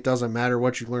rookie, it doesn't matter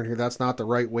what you learn here, that's not the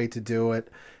right way to do it.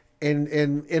 And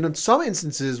in some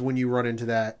instances, when you run into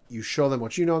that, you show them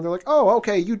what you know, and they're like, oh,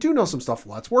 okay, you do know some stuff,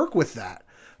 let's work with that.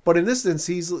 But in this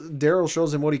instance, Daryl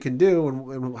shows him what he can do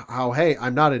and how, hey,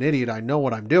 I'm not an idiot, I know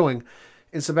what I'm doing.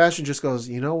 And Sebastian just goes,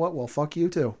 you know what? Well, fuck you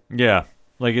too. Yeah,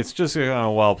 like it's just a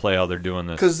wild play how they're doing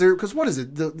this. Because what is it?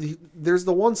 There's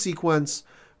the one sequence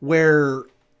where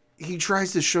he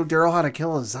tries to show Daryl how to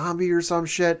kill a zombie or some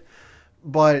shit,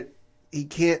 but he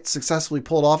can't successfully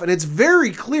pull it off, and it's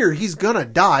very clear he's gonna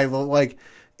die. Like,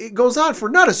 it goes on for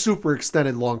not a super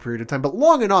extended long period of time, but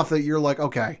long enough that you're like,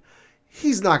 okay,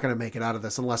 he's not gonna make it out of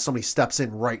this unless somebody steps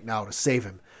in right now to save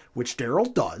him. Which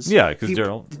Daryl does. Yeah, because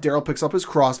Daryl picks up his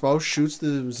crossbow, shoots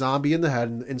the zombie in the head,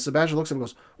 and Sebastian looks at him and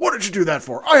goes, what did you do that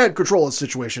for? I had control of the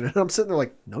situation. And I'm sitting there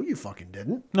like, no, you fucking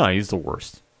didn't. No, he's the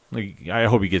worst. Like, I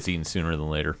hope he gets eaten sooner than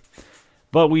later.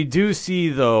 But we do see,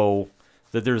 though,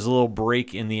 that there's a little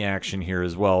break in the action here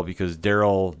as well, because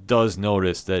Daryl does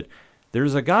notice that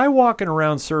there's a guy walking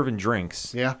around serving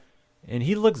drinks. Yeah. And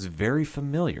he looks very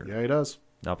familiar. Yeah, he does.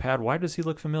 Now, Pat, why does he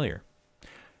look familiar?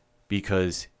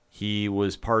 Because he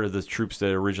was part of the troops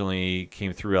that originally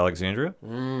came through Alexandria.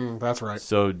 That's right.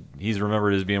 So he's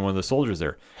remembered as being one of the soldiers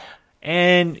there.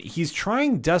 And he's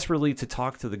trying desperately to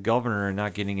talk to the governor and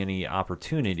not getting any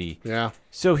opportunity. Yeah.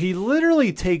 So he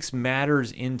literally takes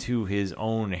matters into his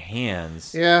own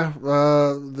hands. Yeah.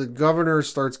 The governor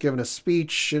starts giving a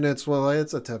speech, and it's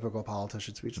a typical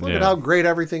politician speech. Look at how great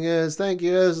everything is. Thank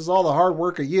you. This is all the hard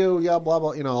work of you. Yeah, blah,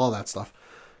 blah, all that stuff.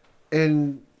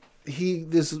 And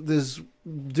this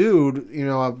dude,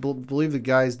 I believe the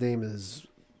guy's name is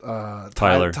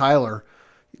Tyler. Tyler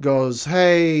goes,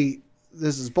 hey,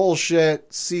 this is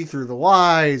bullshit. See through the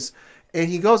lies. And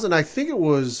he goes, and I think it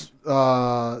was,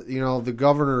 the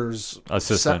governor's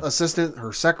assistant,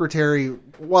 her secretary,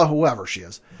 well, whoever she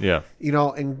is. Yeah.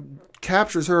 And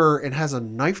captures her and has a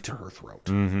knife to her throat.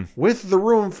 Mm-hmm. With the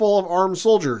room full of armed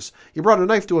soldiers. You brought a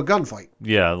knife to a gunfight.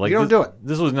 Yeah. You don't do it.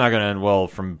 This was not going to end well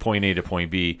from point A to point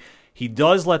B. He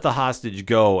does let the hostage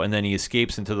go, and then he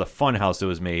escapes into the funhouse that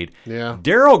was made. Yeah.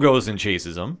 Daryl goes and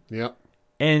chases him. Yep.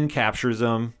 And captures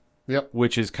him. Yep.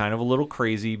 Which is kind of a little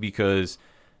crazy because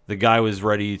the guy was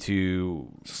ready to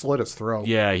slit his throat.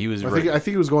 Yeah, he was. I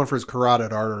think he was going for his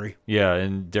carotid artery. Yeah,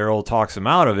 and Daryl talks him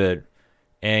out of it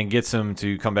and gets him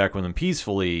to come back with him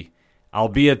peacefully.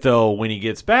 Albeit, though, when he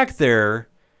gets back there,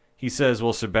 he says,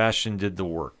 "Well, Sebastian did the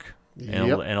work,"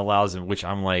 and allows him. Which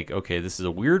I'm like, okay, this is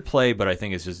a weird play, but I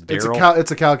think it's just Daryl.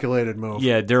 It's a calculated move.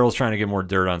 Yeah, Daryl's trying to get more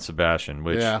dirt on Sebastian.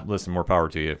 Which, listen, more power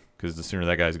to you, because the sooner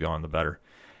that guy's gone, the better.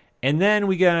 And then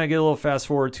we gotta get a little fast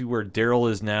forward to where Daryl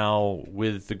is now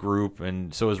with the group,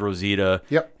 and so is Rosita.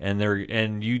 Yep.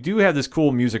 And you do have this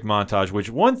cool music montage. Which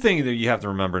one thing that you have to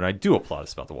remember, and I do applaud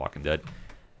this about The Walking Dead,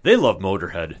 they love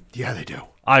Motorhead. Yeah, they do.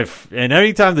 And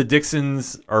anytime the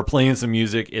Dixons are playing some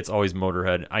music, it's always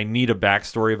Motorhead. I need a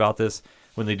backstory about this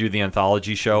when they do the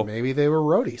anthology show. Maybe they were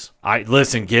roadies.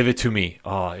 Listen, give it to me.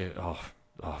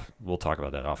 We'll talk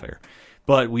about that off air.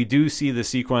 But we do see the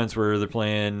sequence where they're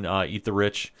playing Eat the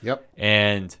Rich. Yep.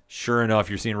 And sure enough,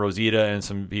 you're seeing Rosita and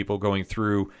some people going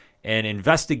through and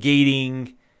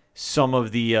investigating some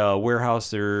of the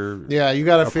warehouse. You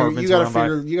got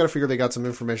to figure they got some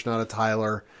information out of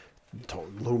Tyler.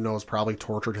 Who knows? Probably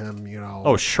tortured him.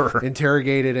 Oh, sure.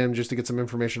 Interrogated him just to get some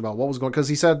information about what was going. Because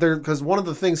he said because one of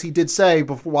the things he did say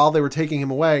while they were taking him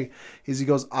away is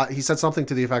he said something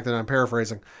to the effect, and I'm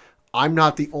paraphrasing, "I'm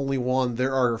not the only one.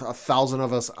 There are 1,000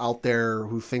 of us out there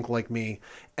who think like me."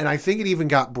 And I think it even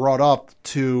got brought up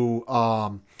to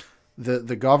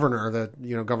the governor,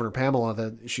 Governor Pamela,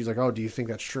 that she's like, "Oh, do you think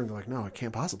that's true?" And they're like, "No, it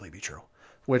can't possibly be true."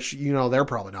 Which, they're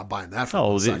probably not buying that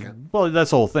for a second. Well, that's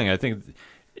the whole thing. I think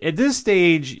at this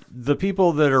stage, the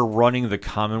people that are running the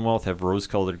Commonwealth have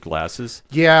rose-colored glasses.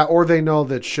 Yeah, or they know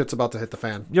that shit's about to hit the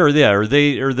fan. Or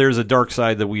there's a dark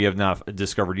side that we have not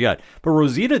discovered yet. But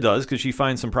Rosita does, because she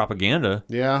finds some propaganda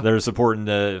that are supporting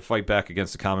the fight back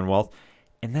against the Commonwealth.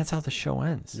 And that's how the show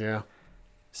ends. Yeah.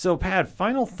 So, Pat,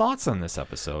 final thoughts on this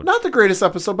episode? Not the greatest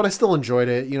episode, but I still enjoyed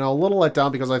it. A little let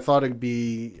down because I thought it'd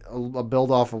be a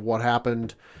build-off of what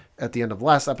happened at the end of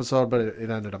last episode, but it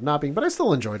ended up not being. But I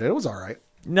still enjoyed it. It was all right.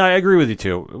 No, I agree with you,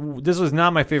 too. This was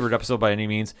not my favorite episode by any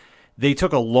means. They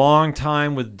took a long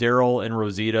time with Daryl and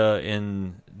Rosita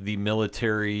in the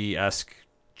military-esque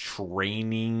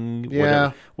training.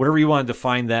 Yeah. Whatever you want to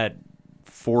define that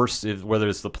force, whether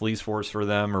it's the police force for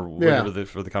them or whatever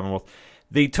for the Commonwealth.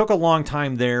 They took a long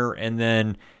time there, and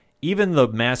then even the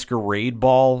masquerade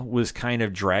ball was kind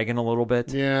of dragging a little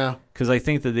bit. Yeah. Because I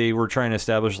think that they were trying to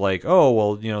establish, like, oh,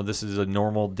 well, this is a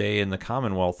normal day in the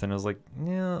Commonwealth. And I was like,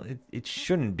 yeah, it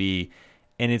shouldn't be.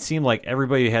 And it seemed like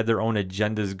everybody had their own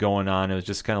agendas going on. It was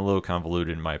just kind of a little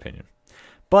convoluted, in my opinion.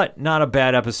 But not a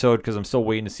bad episode, because I'm still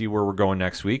waiting to see where we're going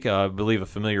next week. I believe A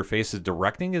Familiar Face is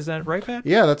directing. Is that right, Pat?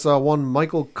 Yeah, that's one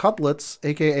Michael Cutlitz,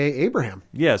 a.k.a. Abraham.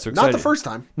 Yeah, so excited. Not the first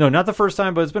time. No, not the first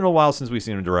time, but it's been a while since we've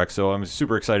seen him direct, so I'm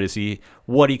super excited to see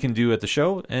what he can do at the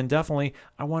show. And definitely,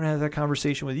 I want to have that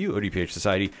conversation with you, ODPH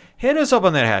Society. Hit us up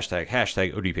on that hashtag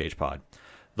ODPHpod.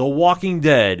 The Walking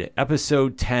Dead,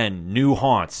 Episode 10, New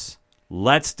Haunts.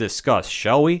 Let's discuss,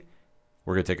 shall we?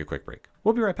 We're going to take a quick break.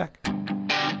 We'll be right back.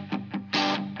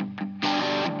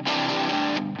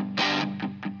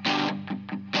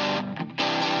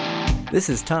 This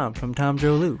is Tom from Tom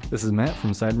Joe Lou. This is Matt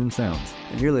from Sideroom Sounds.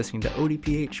 And you're listening to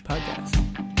ODPH Podcast.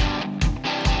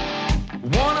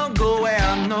 Wanna go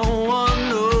where no one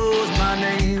knows my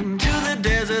name, to the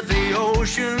desert, the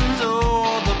oceans,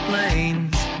 or the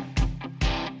plains.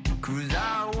 'Cause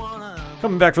I wanna...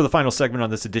 Coming back for the final segment on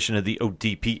this edition of the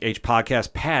ODPH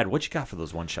Podcast. Pad, what you got for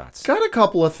those one-shots? Got a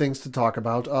couple of things to talk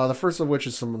about. The first of which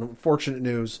is some unfortunate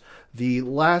news. The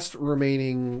last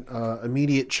remaining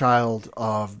immediate child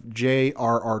of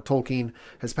J.R.R. Tolkien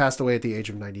has passed away at the age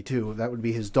of 92. That would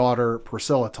be his daughter,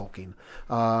 Priscilla Tolkien.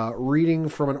 Reading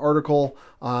from an article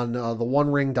on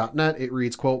theonering.net, it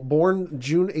reads, quote, "Born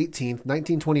June 18th,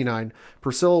 1929,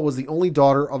 Priscilla was the only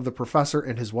daughter of the professor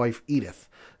and his wife, Edith.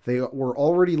 They were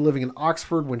already living in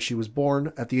Oxford when she was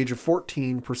born. At the age of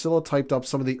 14, Priscilla typed up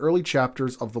some of the early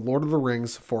chapters of The Lord of the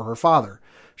Rings for her father.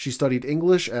 She studied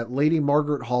English at Lady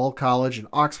Margaret Hall College in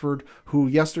Oxford, who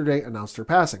yesterday announced her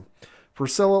passing.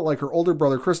 Priscilla, like her older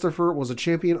brother Christopher, was a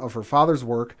champion of her father's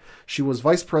work. She was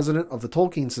vice president of the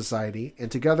Tolkien Society, and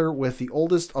together with the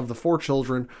oldest of the 4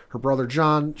 children, her brother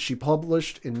John, she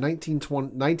published in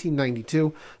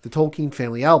 1992 the Tolkien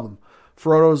Family Album.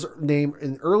 Frodo's name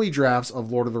in early drafts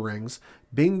of Lord of the Rings,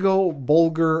 Bingo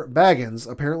Bolger Baggins,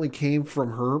 apparently came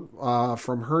from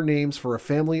her names for a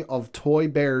family of toy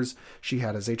bears she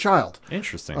had as a child.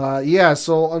 Interesting. Yeah,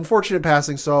 so unfortunate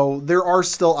passing. So there are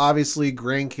still obviously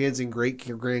grandkids and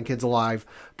great-grandkids alive,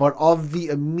 but of the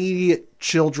immediate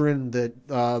children that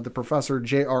the Professor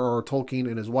J.R.R. Tolkien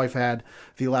and his wife had,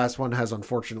 the last one has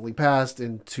unfortunately passed,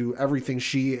 and to everything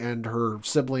she and her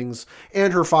siblings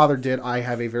and her father did, I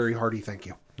have a very hearty thank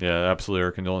you. Yeah, absolutely.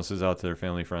 Our condolences out to their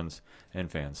family, friends,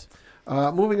 and fans.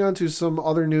 Moving on to some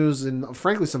other news, and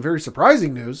frankly, some very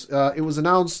surprising news. It was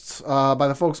announced by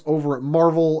the folks over at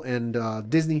Marvel and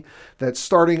Disney that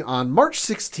starting on March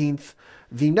 16th,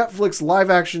 the Netflix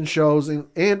live-action shows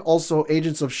and also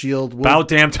Agents of S.H.I.E.L.D. About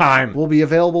damn time. will be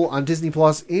available on Disney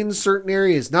Plus in certain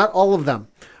areas, not all of them.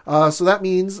 So that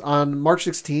means on March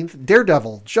 16th,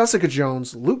 Daredevil, Jessica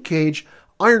Jones, Luke Cage,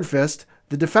 Iron Fist,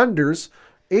 The Defenders,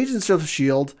 Agents of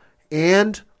S.H.I.E.L.D.,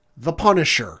 and The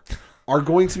Punisher are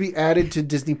going to be added to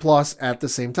Disney Plus at the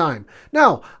same time.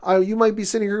 Now, you might be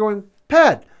sitting here going,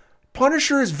 Pat,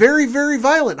 Punisher is very, very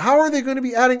violent. How are they going to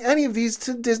be adding any of these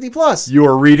to Disney Plus? You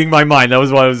are reading my mind. That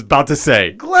was what I was about to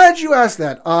say. Glad you asked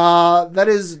that. That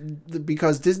is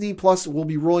because Disney Plus will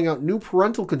be rolling out new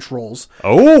parental controls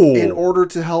in order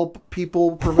to help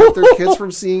people prevent their kids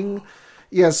from seeing...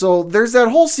 Yeah, so there's that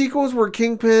whole sequence where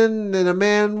Kingpin and a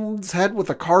man's head with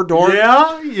a car door.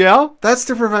 Yeah. That's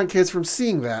to prevent kids from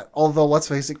seeing that. Although, let's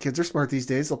face it, kids are smart these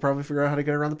days. They'll probably figure out how to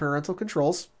get around the parental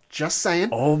controls. Just saying.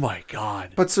 Oh, my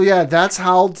God. But so, yeah, that's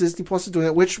how Disney Plus is doing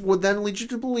it, which would then lead you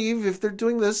to believe if they're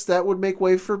doing this, that would make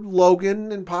way for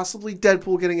Logan and possibly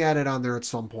Deadpool getting added on there at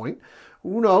some point.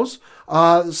 Who knows?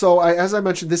 As I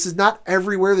mentioned, this is not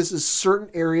everywhere. This is certain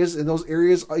areas, and those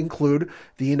areas include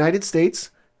the United States,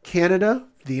 Canada,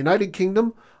 the United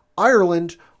Kingdom,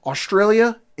 Ireland,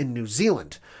 Australia, and New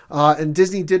Zealand. And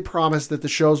Disney did promise that the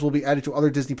shows will be added to other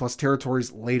Disney Plus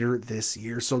territories later this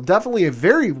year. So definitely a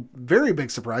very, very big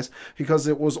surprise, because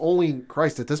it was only,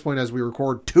 at this point as we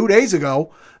record, 2 days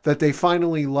ago that they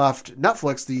finally left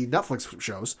Netflix, the Netflix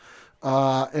shows.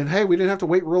 And hey, we didn't have to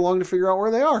wait real long to figure out where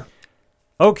they are.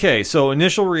 Okay, so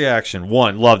initial reaction.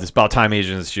 1, love this. About time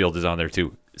Agents of S.H.I.E.L.D. is on there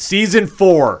too. Season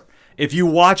 4. If you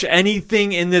watch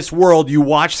anything in this world, you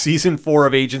watch season 4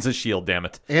 of Agents of S.H.I.E.L.D., damn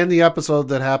it. And the episode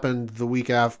that happened the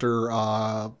week after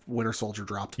Winter Soldier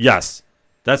dropped. Yes.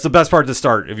 That's the best part to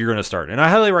start if you're going to start. And I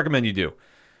highly recommend you do.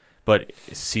 But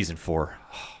season 4,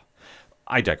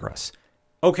 I digress.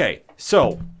 Okay,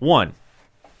 so 1,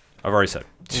 I've already said.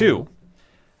 2,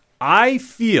 I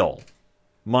feel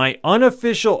my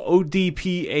unofficial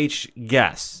ODPH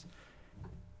guess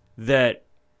that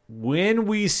when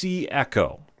we see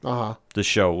Echo, the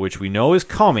show, which we know is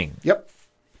coming. Yep.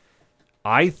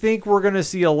 I think we're going to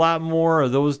see a lot more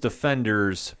of those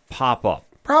Defenders pop up.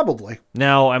 Probably.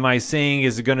 Now, am I saying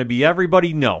is it going to be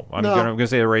everybody? No. I'm going to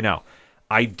say it right now.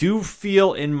 I do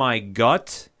feel in my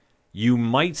gut you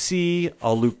might see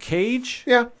a Luke Cage.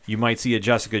 Yeah. You might see a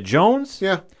Jessica Jones.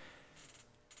 Yeah.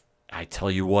 I tell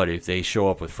you what, if they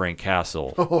show up with Frank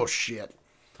Castle. Oh, shit.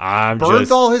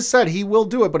 Bernthal has said he will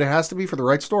do it, but it has to be for the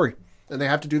right story. And they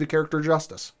have to do the character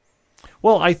justice.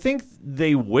 Well, I think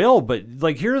they will, but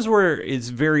like here's where it's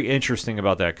very interesting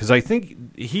about that, because I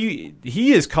think he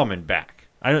is coming back.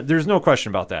 There's no question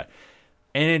about that.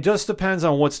 And it just depends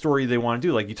on what story they want to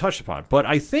do, like you touched upon. But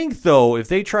I think, though, if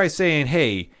they try saying,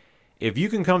 hey, if you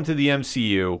can come to the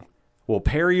MCU, we'll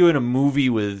pair you in a movie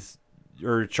with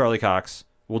Charlie Cox.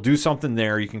 We'll do something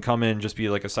there. You can come in and just be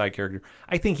like a side character.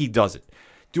 I think he does it.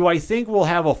 Do I think we'll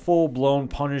have a full-blown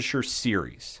Punisher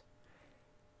series?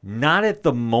 Not at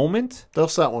the moment. They'll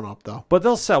set one up, though. But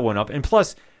they'll set one up. And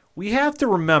plus, we have to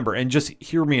remember, and just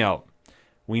hear me out,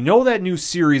 we know that new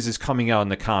series is coming out in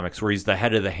the comics where he's the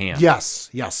head of the hand.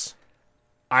 Yes.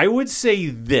 I would say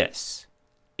this,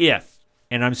 if,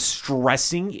 and I'm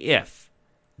stressing if,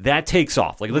 that takes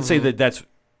off. Like, let's say that's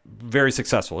very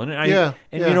successful. And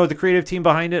you know, the creative team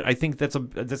behind it, I think that's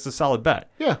a solid bet.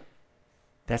 Yeah.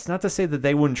 That's not to say that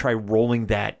they wouldn't try rolling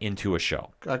that into a show.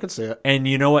 I could see it. And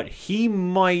you know what?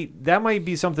 That might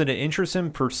be something that interests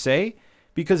him per se,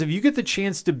 because if you get the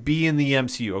chance to be in the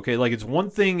MCU, okay, like it's one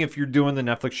thing if you're doing the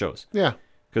Netflix shows. Yeah.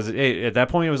 Because at that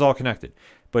point it was all connected.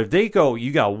 But if they go,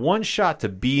 you got one shot to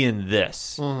be in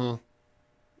this,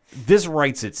 this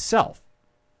writes itself.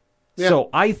 Yeah. So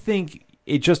I think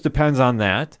it just depends on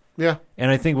that. Yeah. And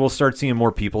I think we'll start seeing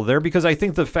more people there because I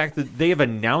think the fact that they have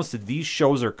announced that these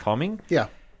shows are coming. Yeah.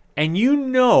 And you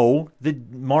know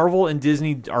that Marvel and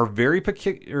Disney are very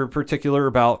particular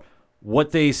about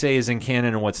what they say is in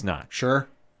canon and what's not. Sure.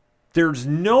 There's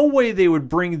no way they would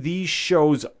bring these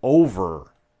shows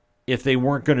over if they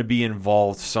weren't going to be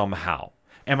involved somehow.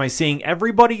 Am I saying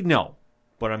everybody? No.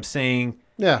 But I'm saying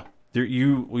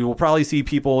we will probably see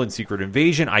people in Secret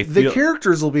Invasion. The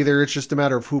characters will be there. It's just a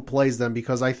matter of who plays them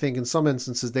because I think in some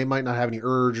instances they might not have any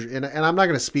urge. And I'm not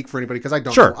going to speak for anybody because I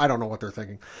don't know what they're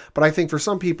thinking. But I think for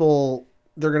some people,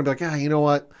 they're going to be like, yeah, you know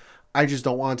what? I just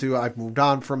don't want to. I've moved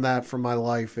on from that from my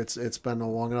life. It's been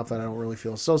long enough that I don't really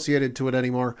feel associated to it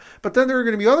anymore. But then there are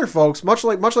going to be other folks, much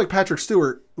like Patrick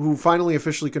Stewart, who finally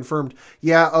officially confirmed,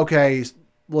 yeah, okay,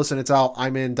 listen, it's out.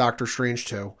 I'm in Doctor Strange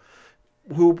 2.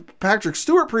 Who Patrick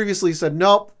Stewart previously said,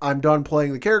 nope, I'm done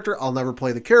playing the character. I'll never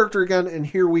play the character again. And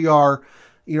here we are,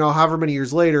 however many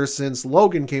years later since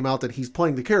Logan came out that he's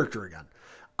playing the character again.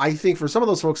 I think for some of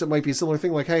those folks, it might be a similar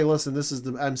thing like, hey, listen, this is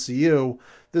the MCU.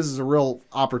 This is a real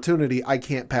opportunity. I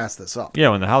can't pass this up. Yeah,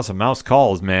 when the House of Mouse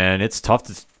calls, man, it's tough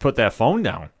to put that phone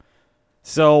down.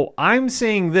 So I'm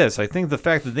saying this. I think the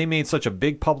fact that they made such a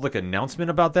big public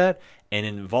announcement about that and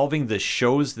involving the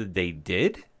shows that they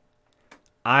did,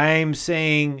 I'm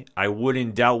saying I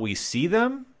wouldn't doubt we see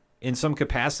them in some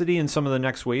capacity in some of the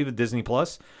next wave of Disney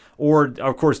Plus. Or,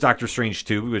 of course, Doctor Strange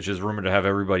 2, which is rumored to have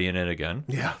everybody in it again.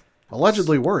 Yeah.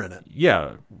 Allegedly, we're in it.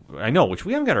 Yeah, I know, which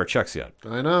we haven't got our checks yet.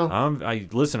 I know.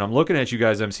 Listen, I'm looking at you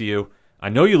guys, MCU. I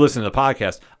know you listen to the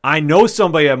podcast. I know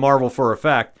somebody at Marvel for a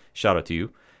fact, shout out to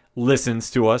you, listens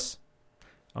to us.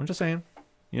 I'm just saying,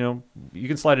 you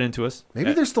can slide it into us.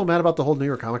 Maybe they're still mad about the whole New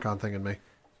York Comic Con thing in me.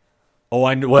 Oh,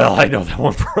 I know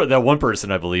that one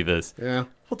person I believe is. Yeah.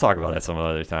 We'll talk about that some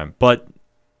other time. But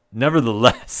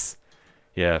nevertheless,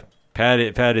 yeah, Pat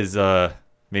is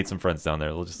made some friends down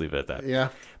there. We'll just leave it at that. Yeah.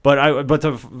 But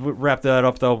to wrap that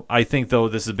up, though, I think, though,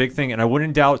 this is a big thing. And I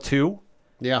wouldn't doubt, too,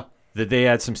 that they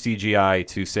had some CGI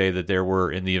to say that there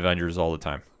were in the Avengers all the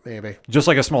time. Maybe. Just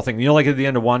like a small thing. Like at the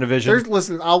end of WandaVision?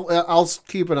 Listen, I'll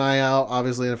keep an eye out,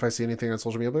 obviously, and if I see anything on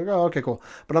social media, I'll be like, oh, okay, cool.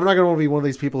 But I'm not going to be one of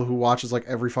these people who watches like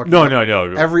every fucking... No.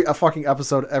 Every fucking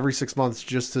episode every 6 months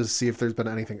just to see if there's been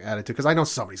anything added to, because I know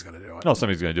somebody's going to do it. No,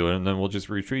 somebody's going to do it, and then we'll just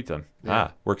retweet them.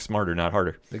 Yeah. Work smarter, not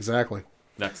harder. Exactly.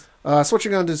 Next.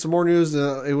 Switching on to some more news,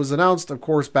 it was announced, of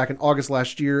course, back in August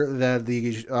last year that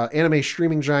the anime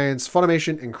streaming giants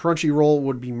Funimation and Crunchyroll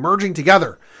would be merging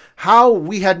together. How?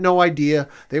 We had no idea.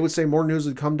 They would say more news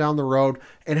would come down the road.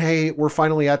 And hey, we're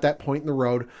finally at that point in the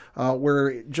road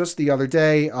where just the other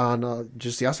day,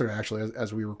 just yesterday actually,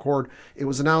 as we record, it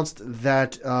was announced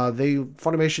that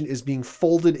Funimation is being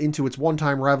folded into its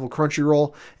one-time rival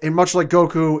Crunchyroll. And much like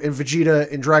Goku and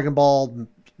Vegeta and Dragon Ball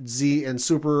Z and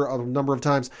Super a number of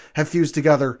times have fused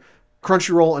together,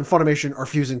 Crunchyroll and Funimation are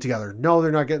fusing together. No,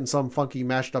 they're not getting some funky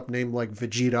mashed up name like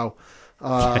Vegito.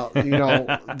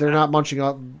 They're not mashing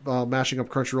up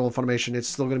Crunchyroll and Funimation. It's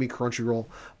still going to be Crunchyroll,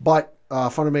 but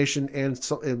Funimation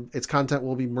and its content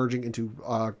will be merging into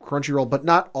Crunchyroll, but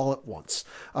not all at once.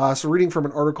 So reading from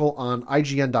an article on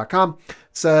IGN.com, it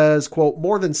says, quote,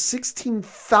 more than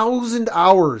 16,000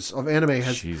 hours of anime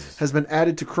has been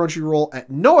added to Crunchyroll at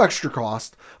no extra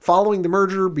cost following the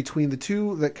merger between the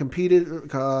two that completed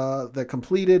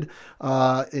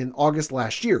in August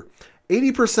last year.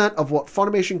 80% of what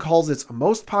Funimation calls its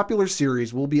most popular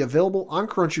series will be available on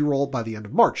Crunchyroll by the end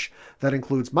of March. That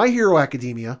includes My Hero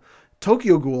Academia,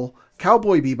 Tokyo Ghoul,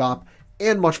 Cowboy Bebop,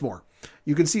 and much more.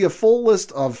 You can see a full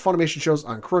list of Funimation shows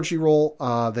on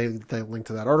Crunchyroll. They link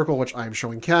to that article, which I am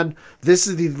showing Ken. This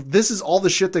is all the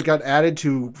shit that got added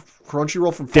to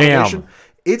Crunchyroll from Funimation. Damn.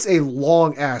 It's a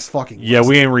long ass fucking list. Yeah,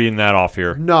 we ain't reading that off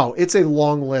here. No, it's a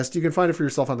long list. You can find it for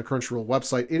yourself on the Crunchyroll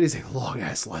website. It is a long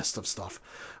ass list of stuff.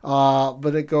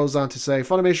 But it goes on to say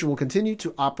Funimation will continue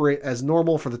to operate as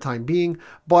normal for the time being,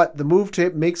 but the move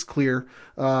makes clear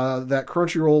that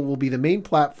Crunchyroll will be the main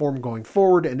platform going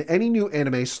forward, and any new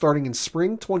anime starting in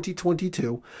spring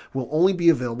 2022 will only be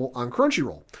available on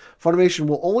Crunchyroll. Funimation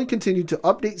will only continue to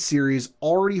update series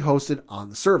already hosted on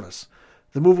the service.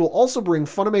 The move will also bring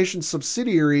Funimation's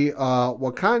subsidiary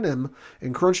Wakanim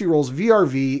and Crunchyroll's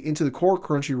VRV into the core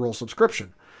Crunchyroll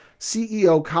subscription.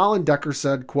 CEO Colin Decker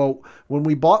said, quote, when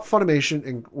we brought Funimation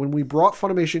and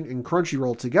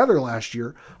Crunchyroll together last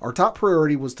year, our top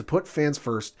priority was to put fans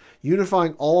first.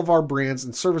 Unifying all of our brands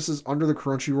and services under the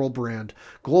Crunchyroll brand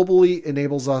globally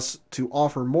enables us to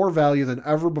offer more value than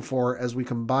ever before as we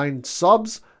combine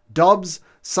subs, dubs,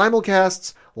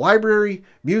 simulcasts, library,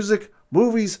 music,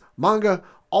 movies, manga,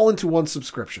 all into one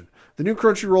subscription. The new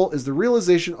Crunchyroll is the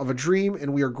realization of a dream,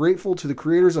 and we are grateful to the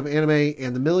creators of anime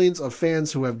and the millions of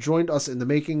fans who have joined us in the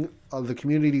making of the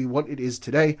community what it is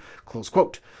today. Close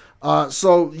quote.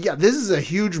 So yeah, this is a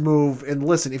huge move. And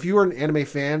listen, if you are an anime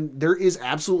fan, there is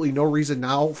absolutely no reason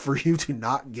now for you to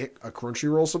not get a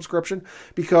Crunchyroll subscription,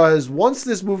 because once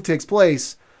this move takes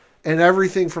place and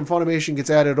everything from Funimation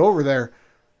gets added over there,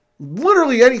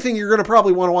 literally anything you're going to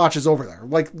probably want to watch is over there.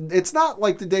 Like, it's not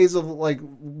like the days of like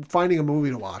finding a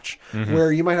movie to watch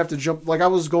where you might have to jump. Like, I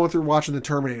was going through watching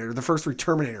the first 3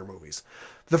 Terminator movies.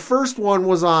 The first one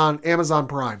was on Amazon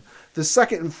Prime. The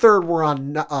second and third were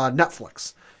on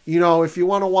Netflix. You know, if you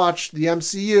want to watch the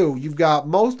MCU, you've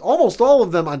got almost all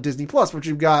of them on Disney Plus, but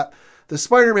you've got the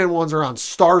Spider-Man ones are on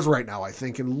Stars right now, I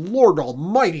think, and Lord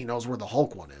Almighty knows where the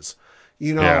Hulk one is.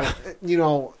 You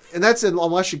know, and that's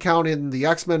unless you count in the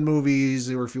X-Men movies,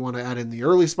 or if you want to add in the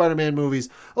early Spider-Man movies,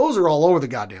 those are all over the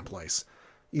goddamn place.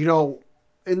 You know,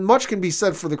 and much can be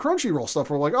said for the Crunchyroll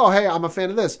stuff. We're like, oh, hey, I'm a fan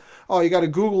of this. Oh, you got to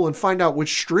Google and find out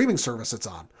which streaming service it's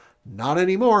on. Not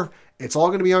anymore. It's all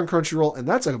going to be on Crunchyroll, and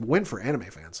that's a win for anime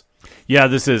fans. Yeah,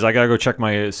 this is. I got to go check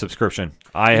my subscription.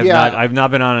 I've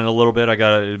not been on it in a little bit, I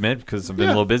got to admit, because I've been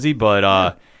a little busy,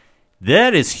 but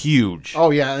that is huge. Oh,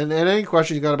 yeah, and any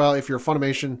questions you got about if you're a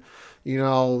Funimation,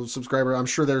 subscriber, I'm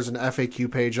sure there's an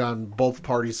FAQ page on both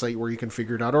parties' site where you can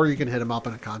figure it out, or you can hit them up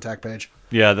in a contact page.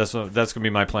 Yeah, that's going to be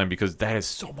my plan, because that is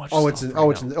so much.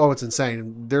 It's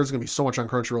insane. There's going to be so much on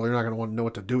Crunchyroll, you're not going to want to know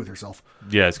what to do with yourself.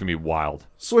 Yeah, it's going to be wild.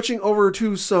 Switching over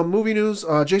to some movie news,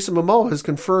 Jason Momoa has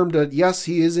confirmed that yes,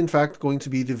 he is in fact going to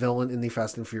be the villain in the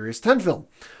Fast and Furious 10 film.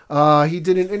 He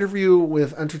did an interview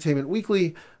with Entertainment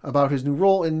Weekly about his new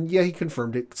role, and yeah, he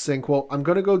confirmed it, saying, quote, "I'm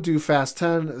going to go do Fast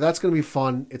 10. That's going to be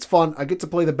fun. It's fun. I get to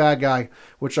play the bad guy,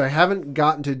 which I haven't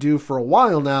gotten to do for a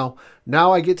while now.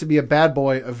 Now I get to be a bad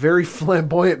boy, a very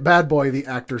flamboyant bad boy," the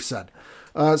actor said.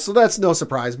 So that's no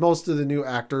surprise. Most of the new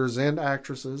actors and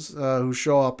actresses who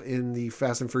show up in the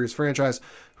Fast and Furious franchise,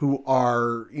 who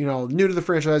are, new to the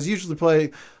franchise, usually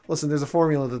play... Listen, there's a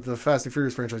formula that the Fast and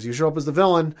Furious franchise, you show up as the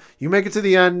villain, you make it to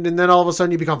the end, and then all of a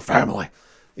sudden you become family.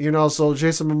 So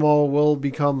Jason Momoa will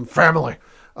become family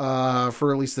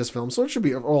for at least this film. So it should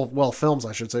be, films,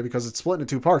 I should say, because it's split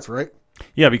into 2 parts, right?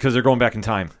 Yeah, because they're going back in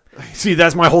time. See,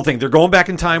 that's my whole thing. They're going back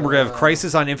in time. We're going to have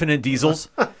Crisis on Infinite Diesels.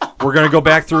 We're going to go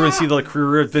back through and see the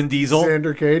career of Vin Diesel.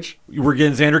 Xander Cage. We're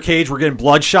getting Xander Cage. We're getting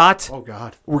Bloodshot. Oh,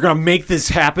 God. We're going to make this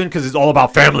happen because it's all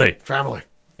about family. Family.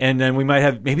 And then we might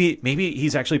have, maybe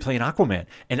he's actually playing Aquaman.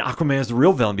 And Aquaman is the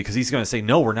real villain because he's going to say,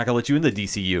 no, we're not going to let you in the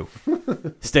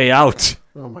DCU. Stay out.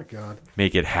 Oh, my God.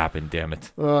 Make it happen, damn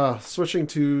it. Switching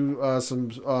to some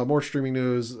more streaming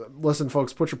news. Listen,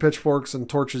 folks, put your pitchforks and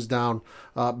torches down.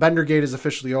 Bendergate is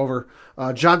officially over.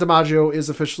 John DiMaggio is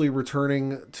officially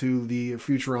returning to the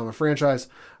Futurama franchise.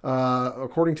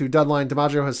 According to Deadline,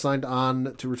 DiMaggio has signed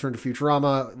on to return to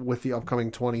Futurama with the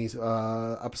upcoming 20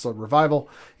 episode revival.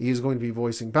 He is going to be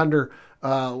voicing Bender.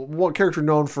 One character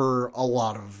known for a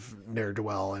lot of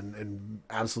ne'er-do-well and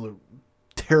absolute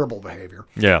terrible behavior.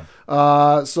 Yeah.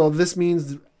 So this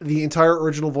means the entire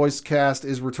original voice cast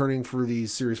is returning for the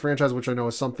series franchise, which I know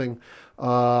is something a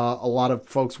lot of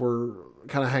folks were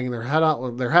kind of hanging their hat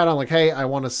on, like, hey, I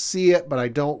want to see it, but I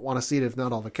don't want to see it if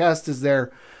not all the cast is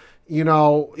there.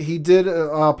 He did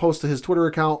post to his Twitter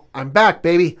account, "I'm back,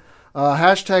 baby.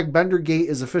 Hashtag Bendergate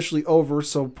is officially over,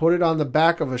 so put it on the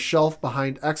back of a shelf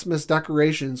behind Xmas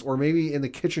decorations, or maybe in the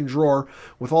kitchen drawer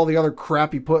with all the other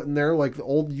crap you put in there, like the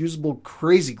old usable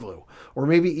crazy glue, or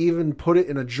maybe even put it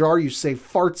in a jar you save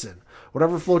farts in.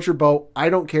 Whatever floats your boat, I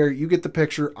don't care. You get the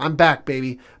picture. I'm back,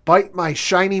 baby. Bite my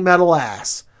shiny metal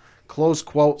ass." Close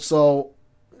quote. So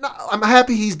I'm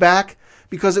happy he's back,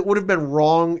 because it would have been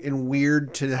wrong and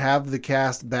weird to have the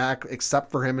cast back except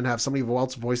for him and have somebody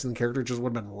else voicing the character. It just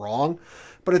would have been wrong.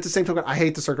 But at the same token, I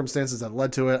hate the circumstances that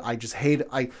led to it. I just hate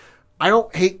I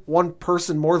don't hate one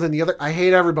person more than the other. I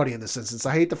hate everybody in this instance.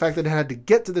 I hate the fact that it had to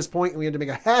get to this point and we had to make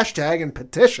a hashtag and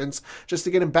petitions just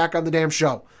to get him back on the damn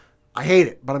show. I hate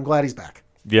it, but I'm glad he's back.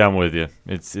 Yeah, I'm with you.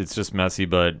 It's just messy,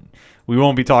 but we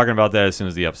won't be talking about that as soon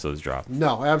as the episodes drop.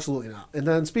 No, absolutely not. And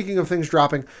then speaking of things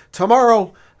dropping,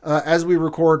 tomorrow, as we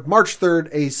record, March 3rd,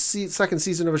 a second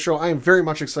season of a show I am very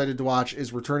much excited to watch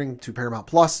is returning to Paramount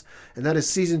Plus, and that is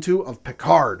Season 2 of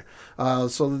Picard.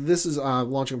 So this is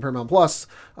launching on Paramount Plus.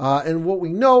 And what we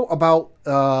know about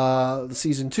the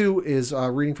Season 2 is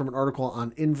reading from an article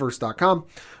on Inverse.com.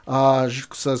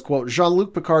 Says, quote,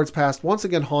 "Jean-Luc Picard's past once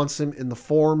again haunts him in the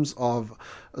forms of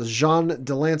Jean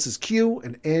Delance's Q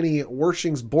and Annie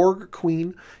Wershing's Borg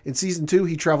Queen. In Season 2,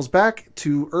 he travels back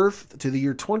to Earth to the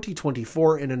year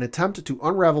 2024 in an attempt to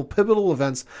unravel pivotal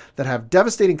events that have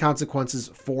devastating consequences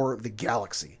for the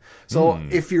galaxy. So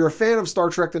if you're a fan of Star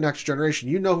Trek The Next Generation,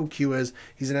 you know who Q is.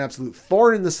 He's an absolute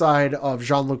thorn in the side of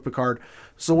Jean-Luc Picard.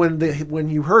 So when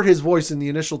you heard his voice in the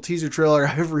initial teaser trailer,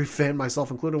 every fan,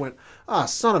 myself included, went,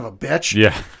 son of a bitch.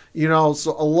 Yeah.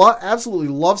 So absolutely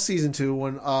love season 2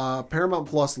 when Paramount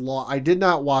Plus I did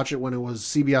not watch it when it was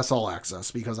CBS All Access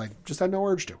because I just had no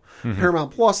urge to.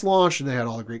 Paramount Plus launched and they had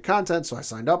all the great content, so I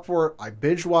signed up for it. I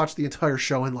binge watched the entire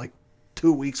show in like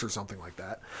 2 weeks or something like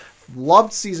that.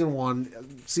 Loved season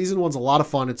 1. Season 1's a lot of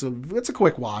fun. It's a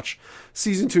quick watch.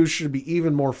 Season 2 should be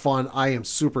even more fun. I am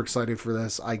super excited for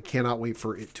this. I cannot wait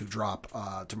for it to drop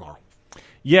tomorrow.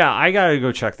 Yeah, I gotta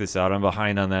go check this out. I'm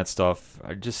behind on that stuff.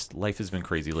 Life has been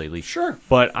crazy lately. Sure.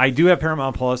 But I do have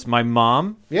Paramount Plus. My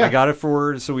mom, I got it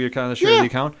for her, so we kind of share the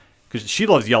account because she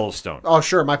loves Yellowstone. Oh,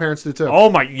 sure. My parents do too. Oh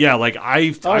my, yeah. Like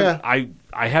I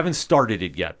haven't started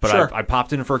it yet, but Sure. I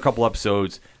popped in for a couple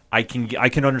episodes. I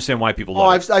can understand why people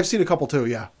love it. I've seen a couple too.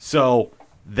 Yeah. So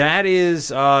that is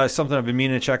something I've been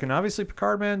meaning to check, and obviously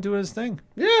Picard, man, doing his thing.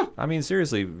 Yeah. I mean,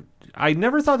 seriously, I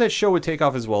never thought that show would take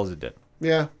off as well as it did.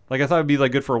 Yeah. Like I thought it'd be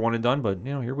like good for a one and done, but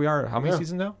here we are. How many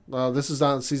seasons now? This is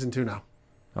on season 2 now.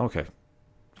 Okay.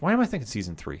 Why am I thinking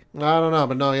season 3? I don't know,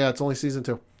 but no, yeah, it's only season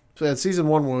 2. So season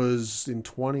 1 was in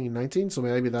 2019, so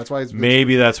maybe that's why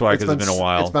Maybe that's why, because it's been a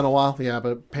while. It's been a while, yeah,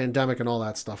 but pandemic and all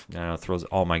that stuff. Yeah, it throws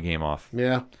all my game off.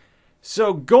 Yeah.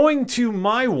 So going to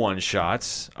my one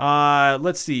shots,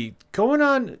 let's see. Going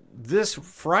on this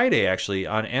Friday, actually,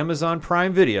 on Amazon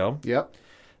Prime Video. Yep.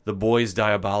 The Boys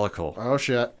Diabolical. Oh,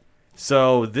 shit.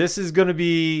 So this is going to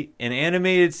be an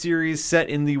animated series set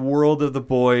in the world of The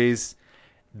Boys.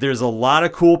 There's a lot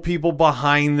of cool people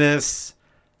behind this.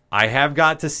 I have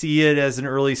got to see it as an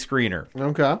early screener.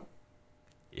 Okay.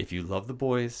 If you love The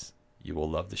Boys, you will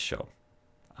love the show.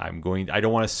 I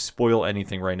don't want to spoil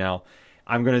anything right now.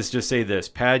 I'm going to just say this.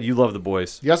 Pad, you love The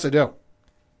Boys. Yes, I do.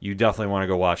 You definitely want to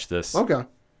go watch this. Okay.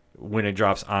 When it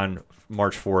drops on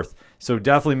March 4th. So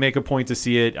definitely make a point to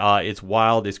see it. It's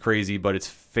wild, it's crazy, but it's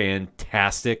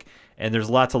fantastic. And there's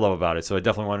a lot to love about it. So I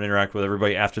definitely want to interact with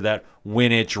everybody after that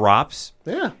when it drops.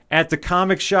 Yeah. At the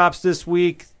comic shops this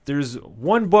week, there's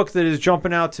one book that is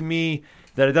jumping out to me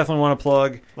that I definitely want to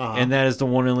plug, and that is the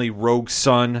one and only Rogue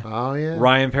Son. Oh, yeah.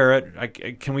 Ryan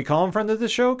Parrott. Can we call him friend of the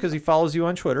show? Because he follows you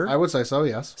on Twitter. I would say so,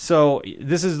 yes. So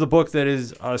this is the book that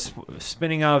is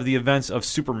spinning out of the events of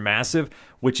Supermassive,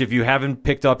 which if you haven't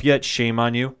picked up yet, shame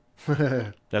on you.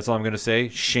 That's all I'm going to say.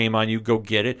 Shame on you. Go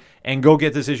get it. And go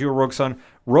get this issue of Rogue Son.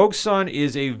 Rogue Son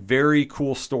is a very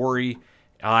cool story.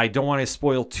 I don't want to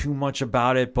spoil too much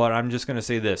about it, but I'm just going to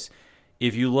say this.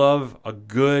 If you love a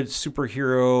good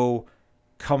superhero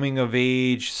coming of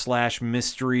age /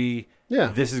 mystery,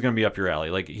 this is going to be up your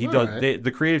alley. Like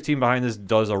the creative team behind this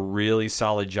does a really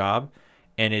solid job,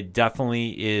 and it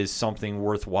definitely is something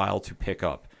worthwhile to pick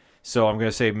up. So I'm going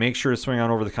to say make sure to swing on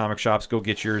over to the comic shops. Go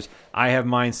get yours. I have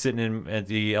mine sitting in at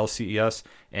the LCES,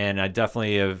 and I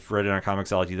definitely have read it on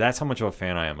Comixology. That's how much of a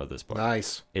fan I am of this book.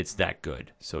 Nice. It's that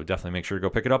good. So definitely make sure to go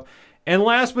pick it up. And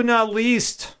last but not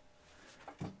least,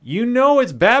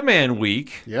 it's Batman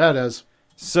week. Yeah, it is.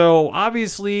 So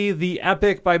obviously the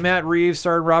Epic by Matt Reeves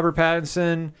starred Robert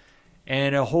Pattinson,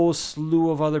 and a whole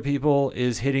slew of other people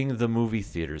is hitting the movie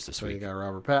theaters this week. You got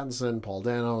Robert Pattinson, Paul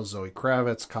Dano, Zoe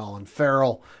Kravitz, Colin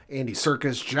Farrell, Andy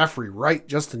Serkis, Jeffrey Wright,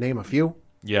 just to name a few.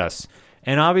 Yes.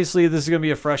 And obviously this is going to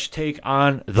be a fresh take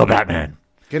on The Batman.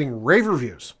 Getting rave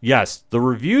reviews. Yes, the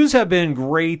reviews have been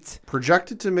great.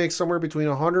 Projected to make somewhere between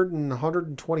 $100 and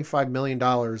 $125 million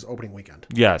opening weekend.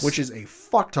 Yes. Which is a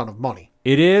fuck ton of money.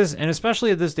 It is, and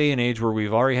especially at this day and age where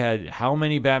we've already had how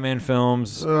many Batman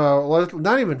films?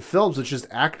 Not even films, it's just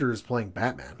actors playing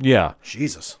Batman. Yeah.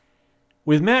 Jesus.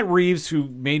 With Matt Reeves, who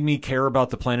made me care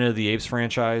about the Planet of the Apes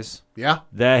franchise. Yeah.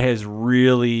 That has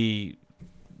really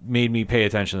made me pay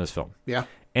attention to this film. Yeah.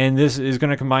 And this is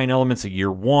going to combine elements of Year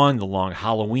One, the long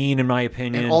Halloween, in my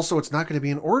opinion. And also, it's not going to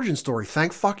be an origin story.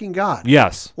 Thank fucking God.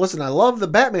 Yes. Listen, I love the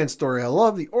Batman story. I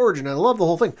love the origin. I love the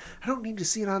whole thing. I don't need to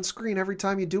see it on screen every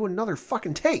time you do another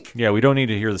fucking take. Yeah, we don't need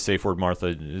to hear the safe word Martha,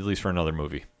 at least for another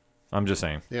movie. I'm just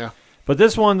saying. Yeah. But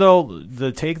this one, though,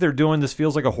 the take they're doing, this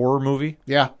feels like a horror movie.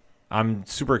 Yeah. I'm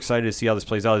super excited to see how this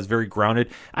plays out. It's very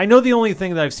grounded. I know the only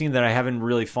thing that I've seen that I haven't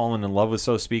really fallen in love with,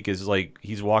 so to speak, is like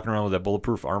he's walking around with that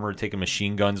bulletproof armor, taking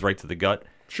machine guns right to the gut.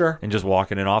 Sure. And just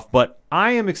walking it off. But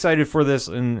I am excited for this,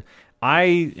 and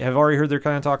I have already heard they're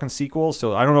kind of talking sequels,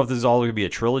 so I don't know if this is all going to be a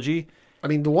trilogy. I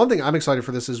mean, the one thing I'm excited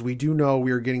for this is we do know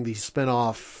we are getting the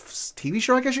spin-off TV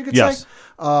show, I guess you could yes. say,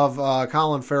 of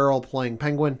Colin Farrell playing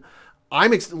Penguin.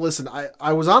 Listen,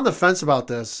 I was on the fence about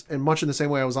this, and much in the same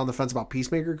way I was on the fence about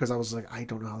Peacemaker, because I was like, I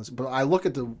don't know how this, but I look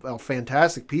at how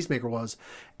fantastic Peacemaker was,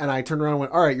 and I turned around and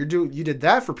went, all right, you did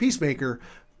that for Peacemaker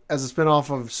as a spinoff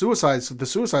of the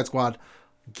Suicide Squad.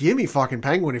 Give me fucking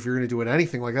Penguin if you're going to do it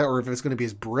anything like that, or if it's going to be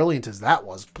as brilliant as that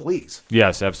was, please.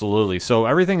 Yes, absolutely. So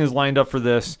everything is lined up for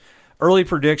this. Early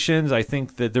predictions, I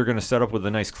think that they're going to set up with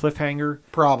a nice cliffhanger.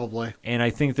 Probably. And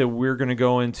I think that we're going to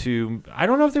go into, I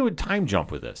don't know if they would time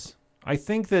jump with this. I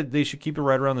think that they should keep it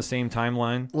right around the same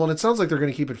timeline. Well, and it sounds like they're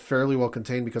going to keep it fairly well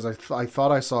contained, because I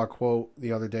thought I saw a quote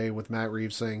the other day with Matt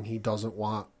Reeves saying he doesn't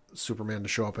want Superman to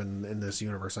show up in this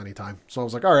universe anytime. So I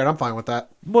was like, all right, I'm fine with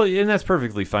that. Well, and that's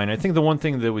perfectly fine. I think the one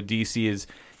thing that with DC is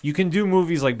you can do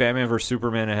movies like Batman vs.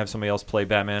 Superman and have somebody else play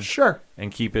Batman. Sure.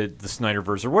 And keep it the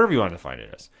Snyderverse or whatever you want to define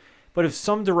it as. But if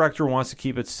some director wants to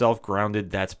keep it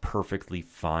self-grounded, that's perfectly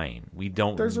fine. We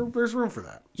don't. There's room for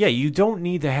that. Yeah, you don't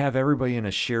need to have everybody in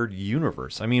a shared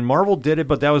universe. I mean, Marvel did it,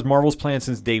 but that was Marvel's plan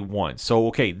since day one. So,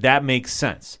 okay, that makes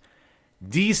sense.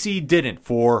 DC didn't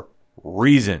for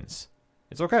reasons.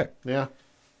 It's okay. Yeah.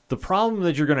 The problem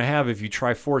that you're going to have if you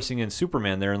try forcing in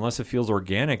Superman there, unless it feels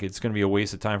organic, it's going to be a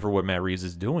waste of time for what Matt Reeves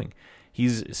is doing.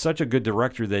 He's such a good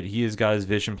director that he has got his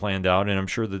vision planned out, and I'm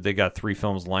sure that they got 3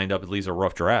 films lined up, at least a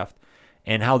rough draft.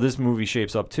 And how this movie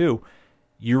shapes up, too,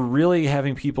 you're really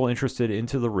having people interested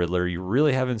into the Riddler. You're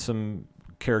really having some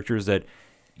characters that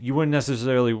you wouldn't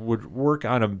necessarily would work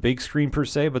on a big screen per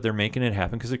se, but they're making it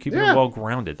happen because they're keeping it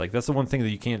well-grounded. Like, that's the one thing that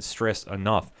you can't stress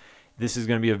enough. This is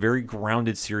going to be a very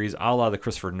grounded series, a la the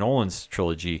Christopher Nolan's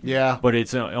trilogy. Yeah. But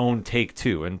it's an own take,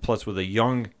 too. And plus, with a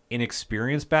young,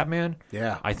 inexperienced Batman,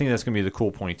 I think that's going to be the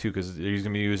cool point, too, because he's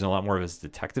going to be using a lot more of his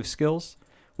detective skills,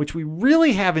 which we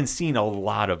really haven't seen a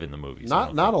lot of in the movies.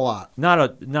 Not a lot. Not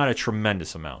a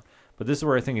tremendous amount. But this is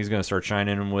where I think he's going to start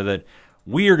shining with it.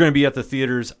 We are going to be at the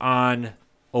theaters on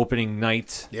opening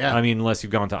night. Yeah. I mean, unless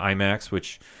you've gone to IMAX,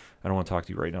 which I don't want to talk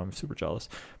to you right now. I'm super jealous.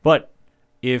 But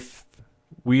if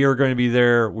we are going to be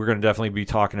there, we're going to definitely be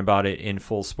talking about it in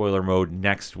full spoiler mode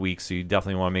next week. So you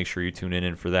definitely want to make sure you tune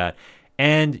in for that.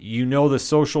 And you know the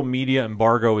social media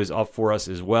embargo is up for us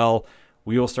as well.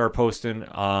 We will start posting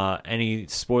any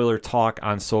spoiler talk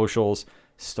on socials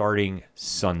starting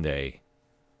Sunday,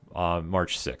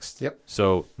 March 6th. Yep.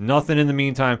 So nothing in the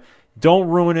meantime. Don't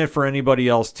ruin it for anybody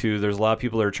else, too. There's a lot of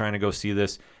people that are trying to go see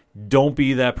this. Don't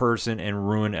be that person and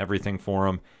ruin everything for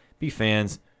them. Be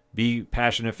fans. Be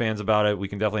passionate fans about it. We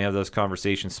can definitely have those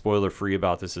conversations spoiler-free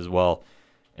about this as well.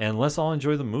 And let's all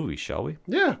enjoy the movie, shall we?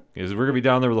 Yeah. Because we're going to be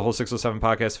down there with the whole 607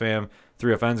 podcast fam.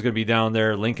 3FN's going to be down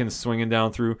there. Lincoln's swinging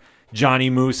down through. Johnny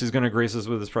Moose is going to grace us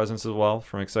with his presence as well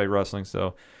from Excite Wrestling.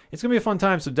 So it's going to be a fun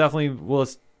time. So definitely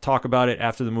let's talk about it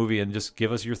after the movie and just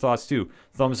give us your thoughts too.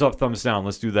 Thumbs up, thumbs down.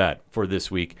 Let's do that for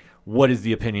this week. What is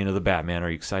the opinion of the Batman? Are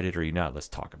you excited or are you not? Let's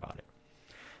talk about it.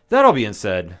 That all being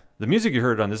said, the music you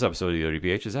heard on this episode of the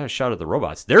ODPH is that a shout at the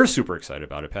robots. They're super excited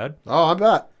about it, Pad. Oh, I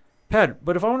bet. Pad,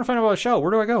 but if I want to find out about a shout,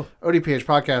 where do I go?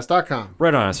 ODPHpodcast.com.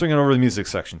 Right on. Swinging over to the music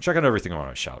section. Check out everything I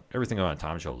want to shout. Everything on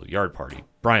Tom Jolu, Yard Party,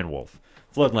 Brian Wolf,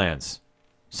 Floodlands,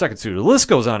 Second Suit. The list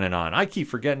goes on and on. I keep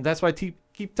forgetting. That's why I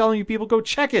keep telling you people go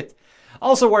check it.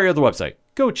 Also, while you're at the website,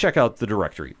 go check out the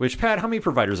directory. Which, Pat, how many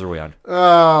providers are we on?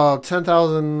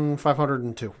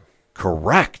 10,502.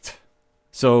 Correct.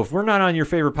 So if we're not on your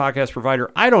favorite podcast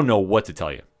provider, I don't know what to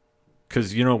tell you.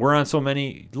 Because, we're on so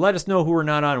many. Let us know who we're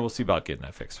not on, and we'll see about getting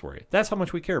that fixed for you. That's how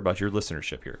much we care about your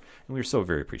listenership here. And we're so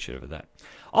very appreciative of that.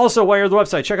 Also, while you're at the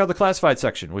website, check out the classified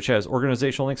section, which has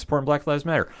organizational links supporting Black Lives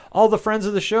Matter. All the friends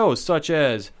of the show, such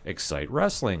as Excite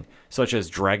Wrestling, such as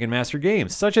Dragon Master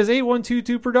Games, such as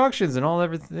 8122 Productions, and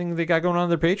everything they got going on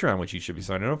their Patreon, which you should be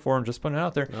signing up for. I'm just putting it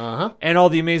out there. Uh-huh. And all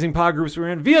the amazing pod groups we're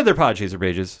in via their Podchaser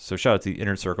pages. So shout out to the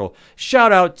Inner Circle.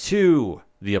 Shout out to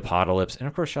the Apocalypse. And,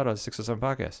 of course, shout out to 607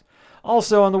 Podcast.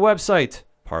 Also on the website,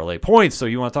 Parlay Points. So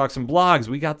you want to talk some blogs,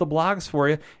 we got the blogs for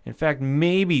you. In fact,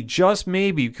 maybe, just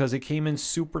maybe, because it came in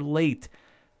super late,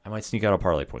 I might sneak out a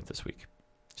Parlay Point this week.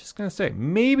 Just going to say,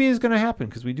 maybe it's going to happen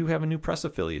because we do have a new press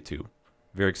affiliate too.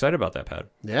 Very excited about that, Pat.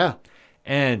 Yeah.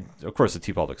 And, of course, the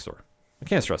TeePublic store. I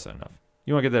can't stress that enough.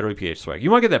 You want to get that OPH swag.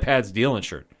 You want to get that Pad's Dealin'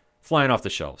 shirt flying off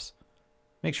the shelves.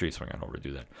 Make sure you swing on over to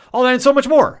do that. All that and so much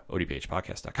more.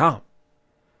 ODPHpodcast.com.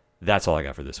 That's all I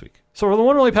got for this week. So for the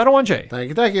one and only Pedal 1J.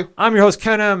 Thank you. I'm your host,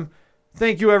 Ken M.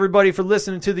 Thank you, everybody, for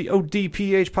listening to the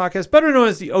ODPH podcast, better known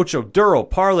as the Ocho Duro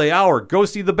Parlay Hour. Go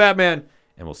see the Batman,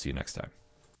 and we'll see you next time.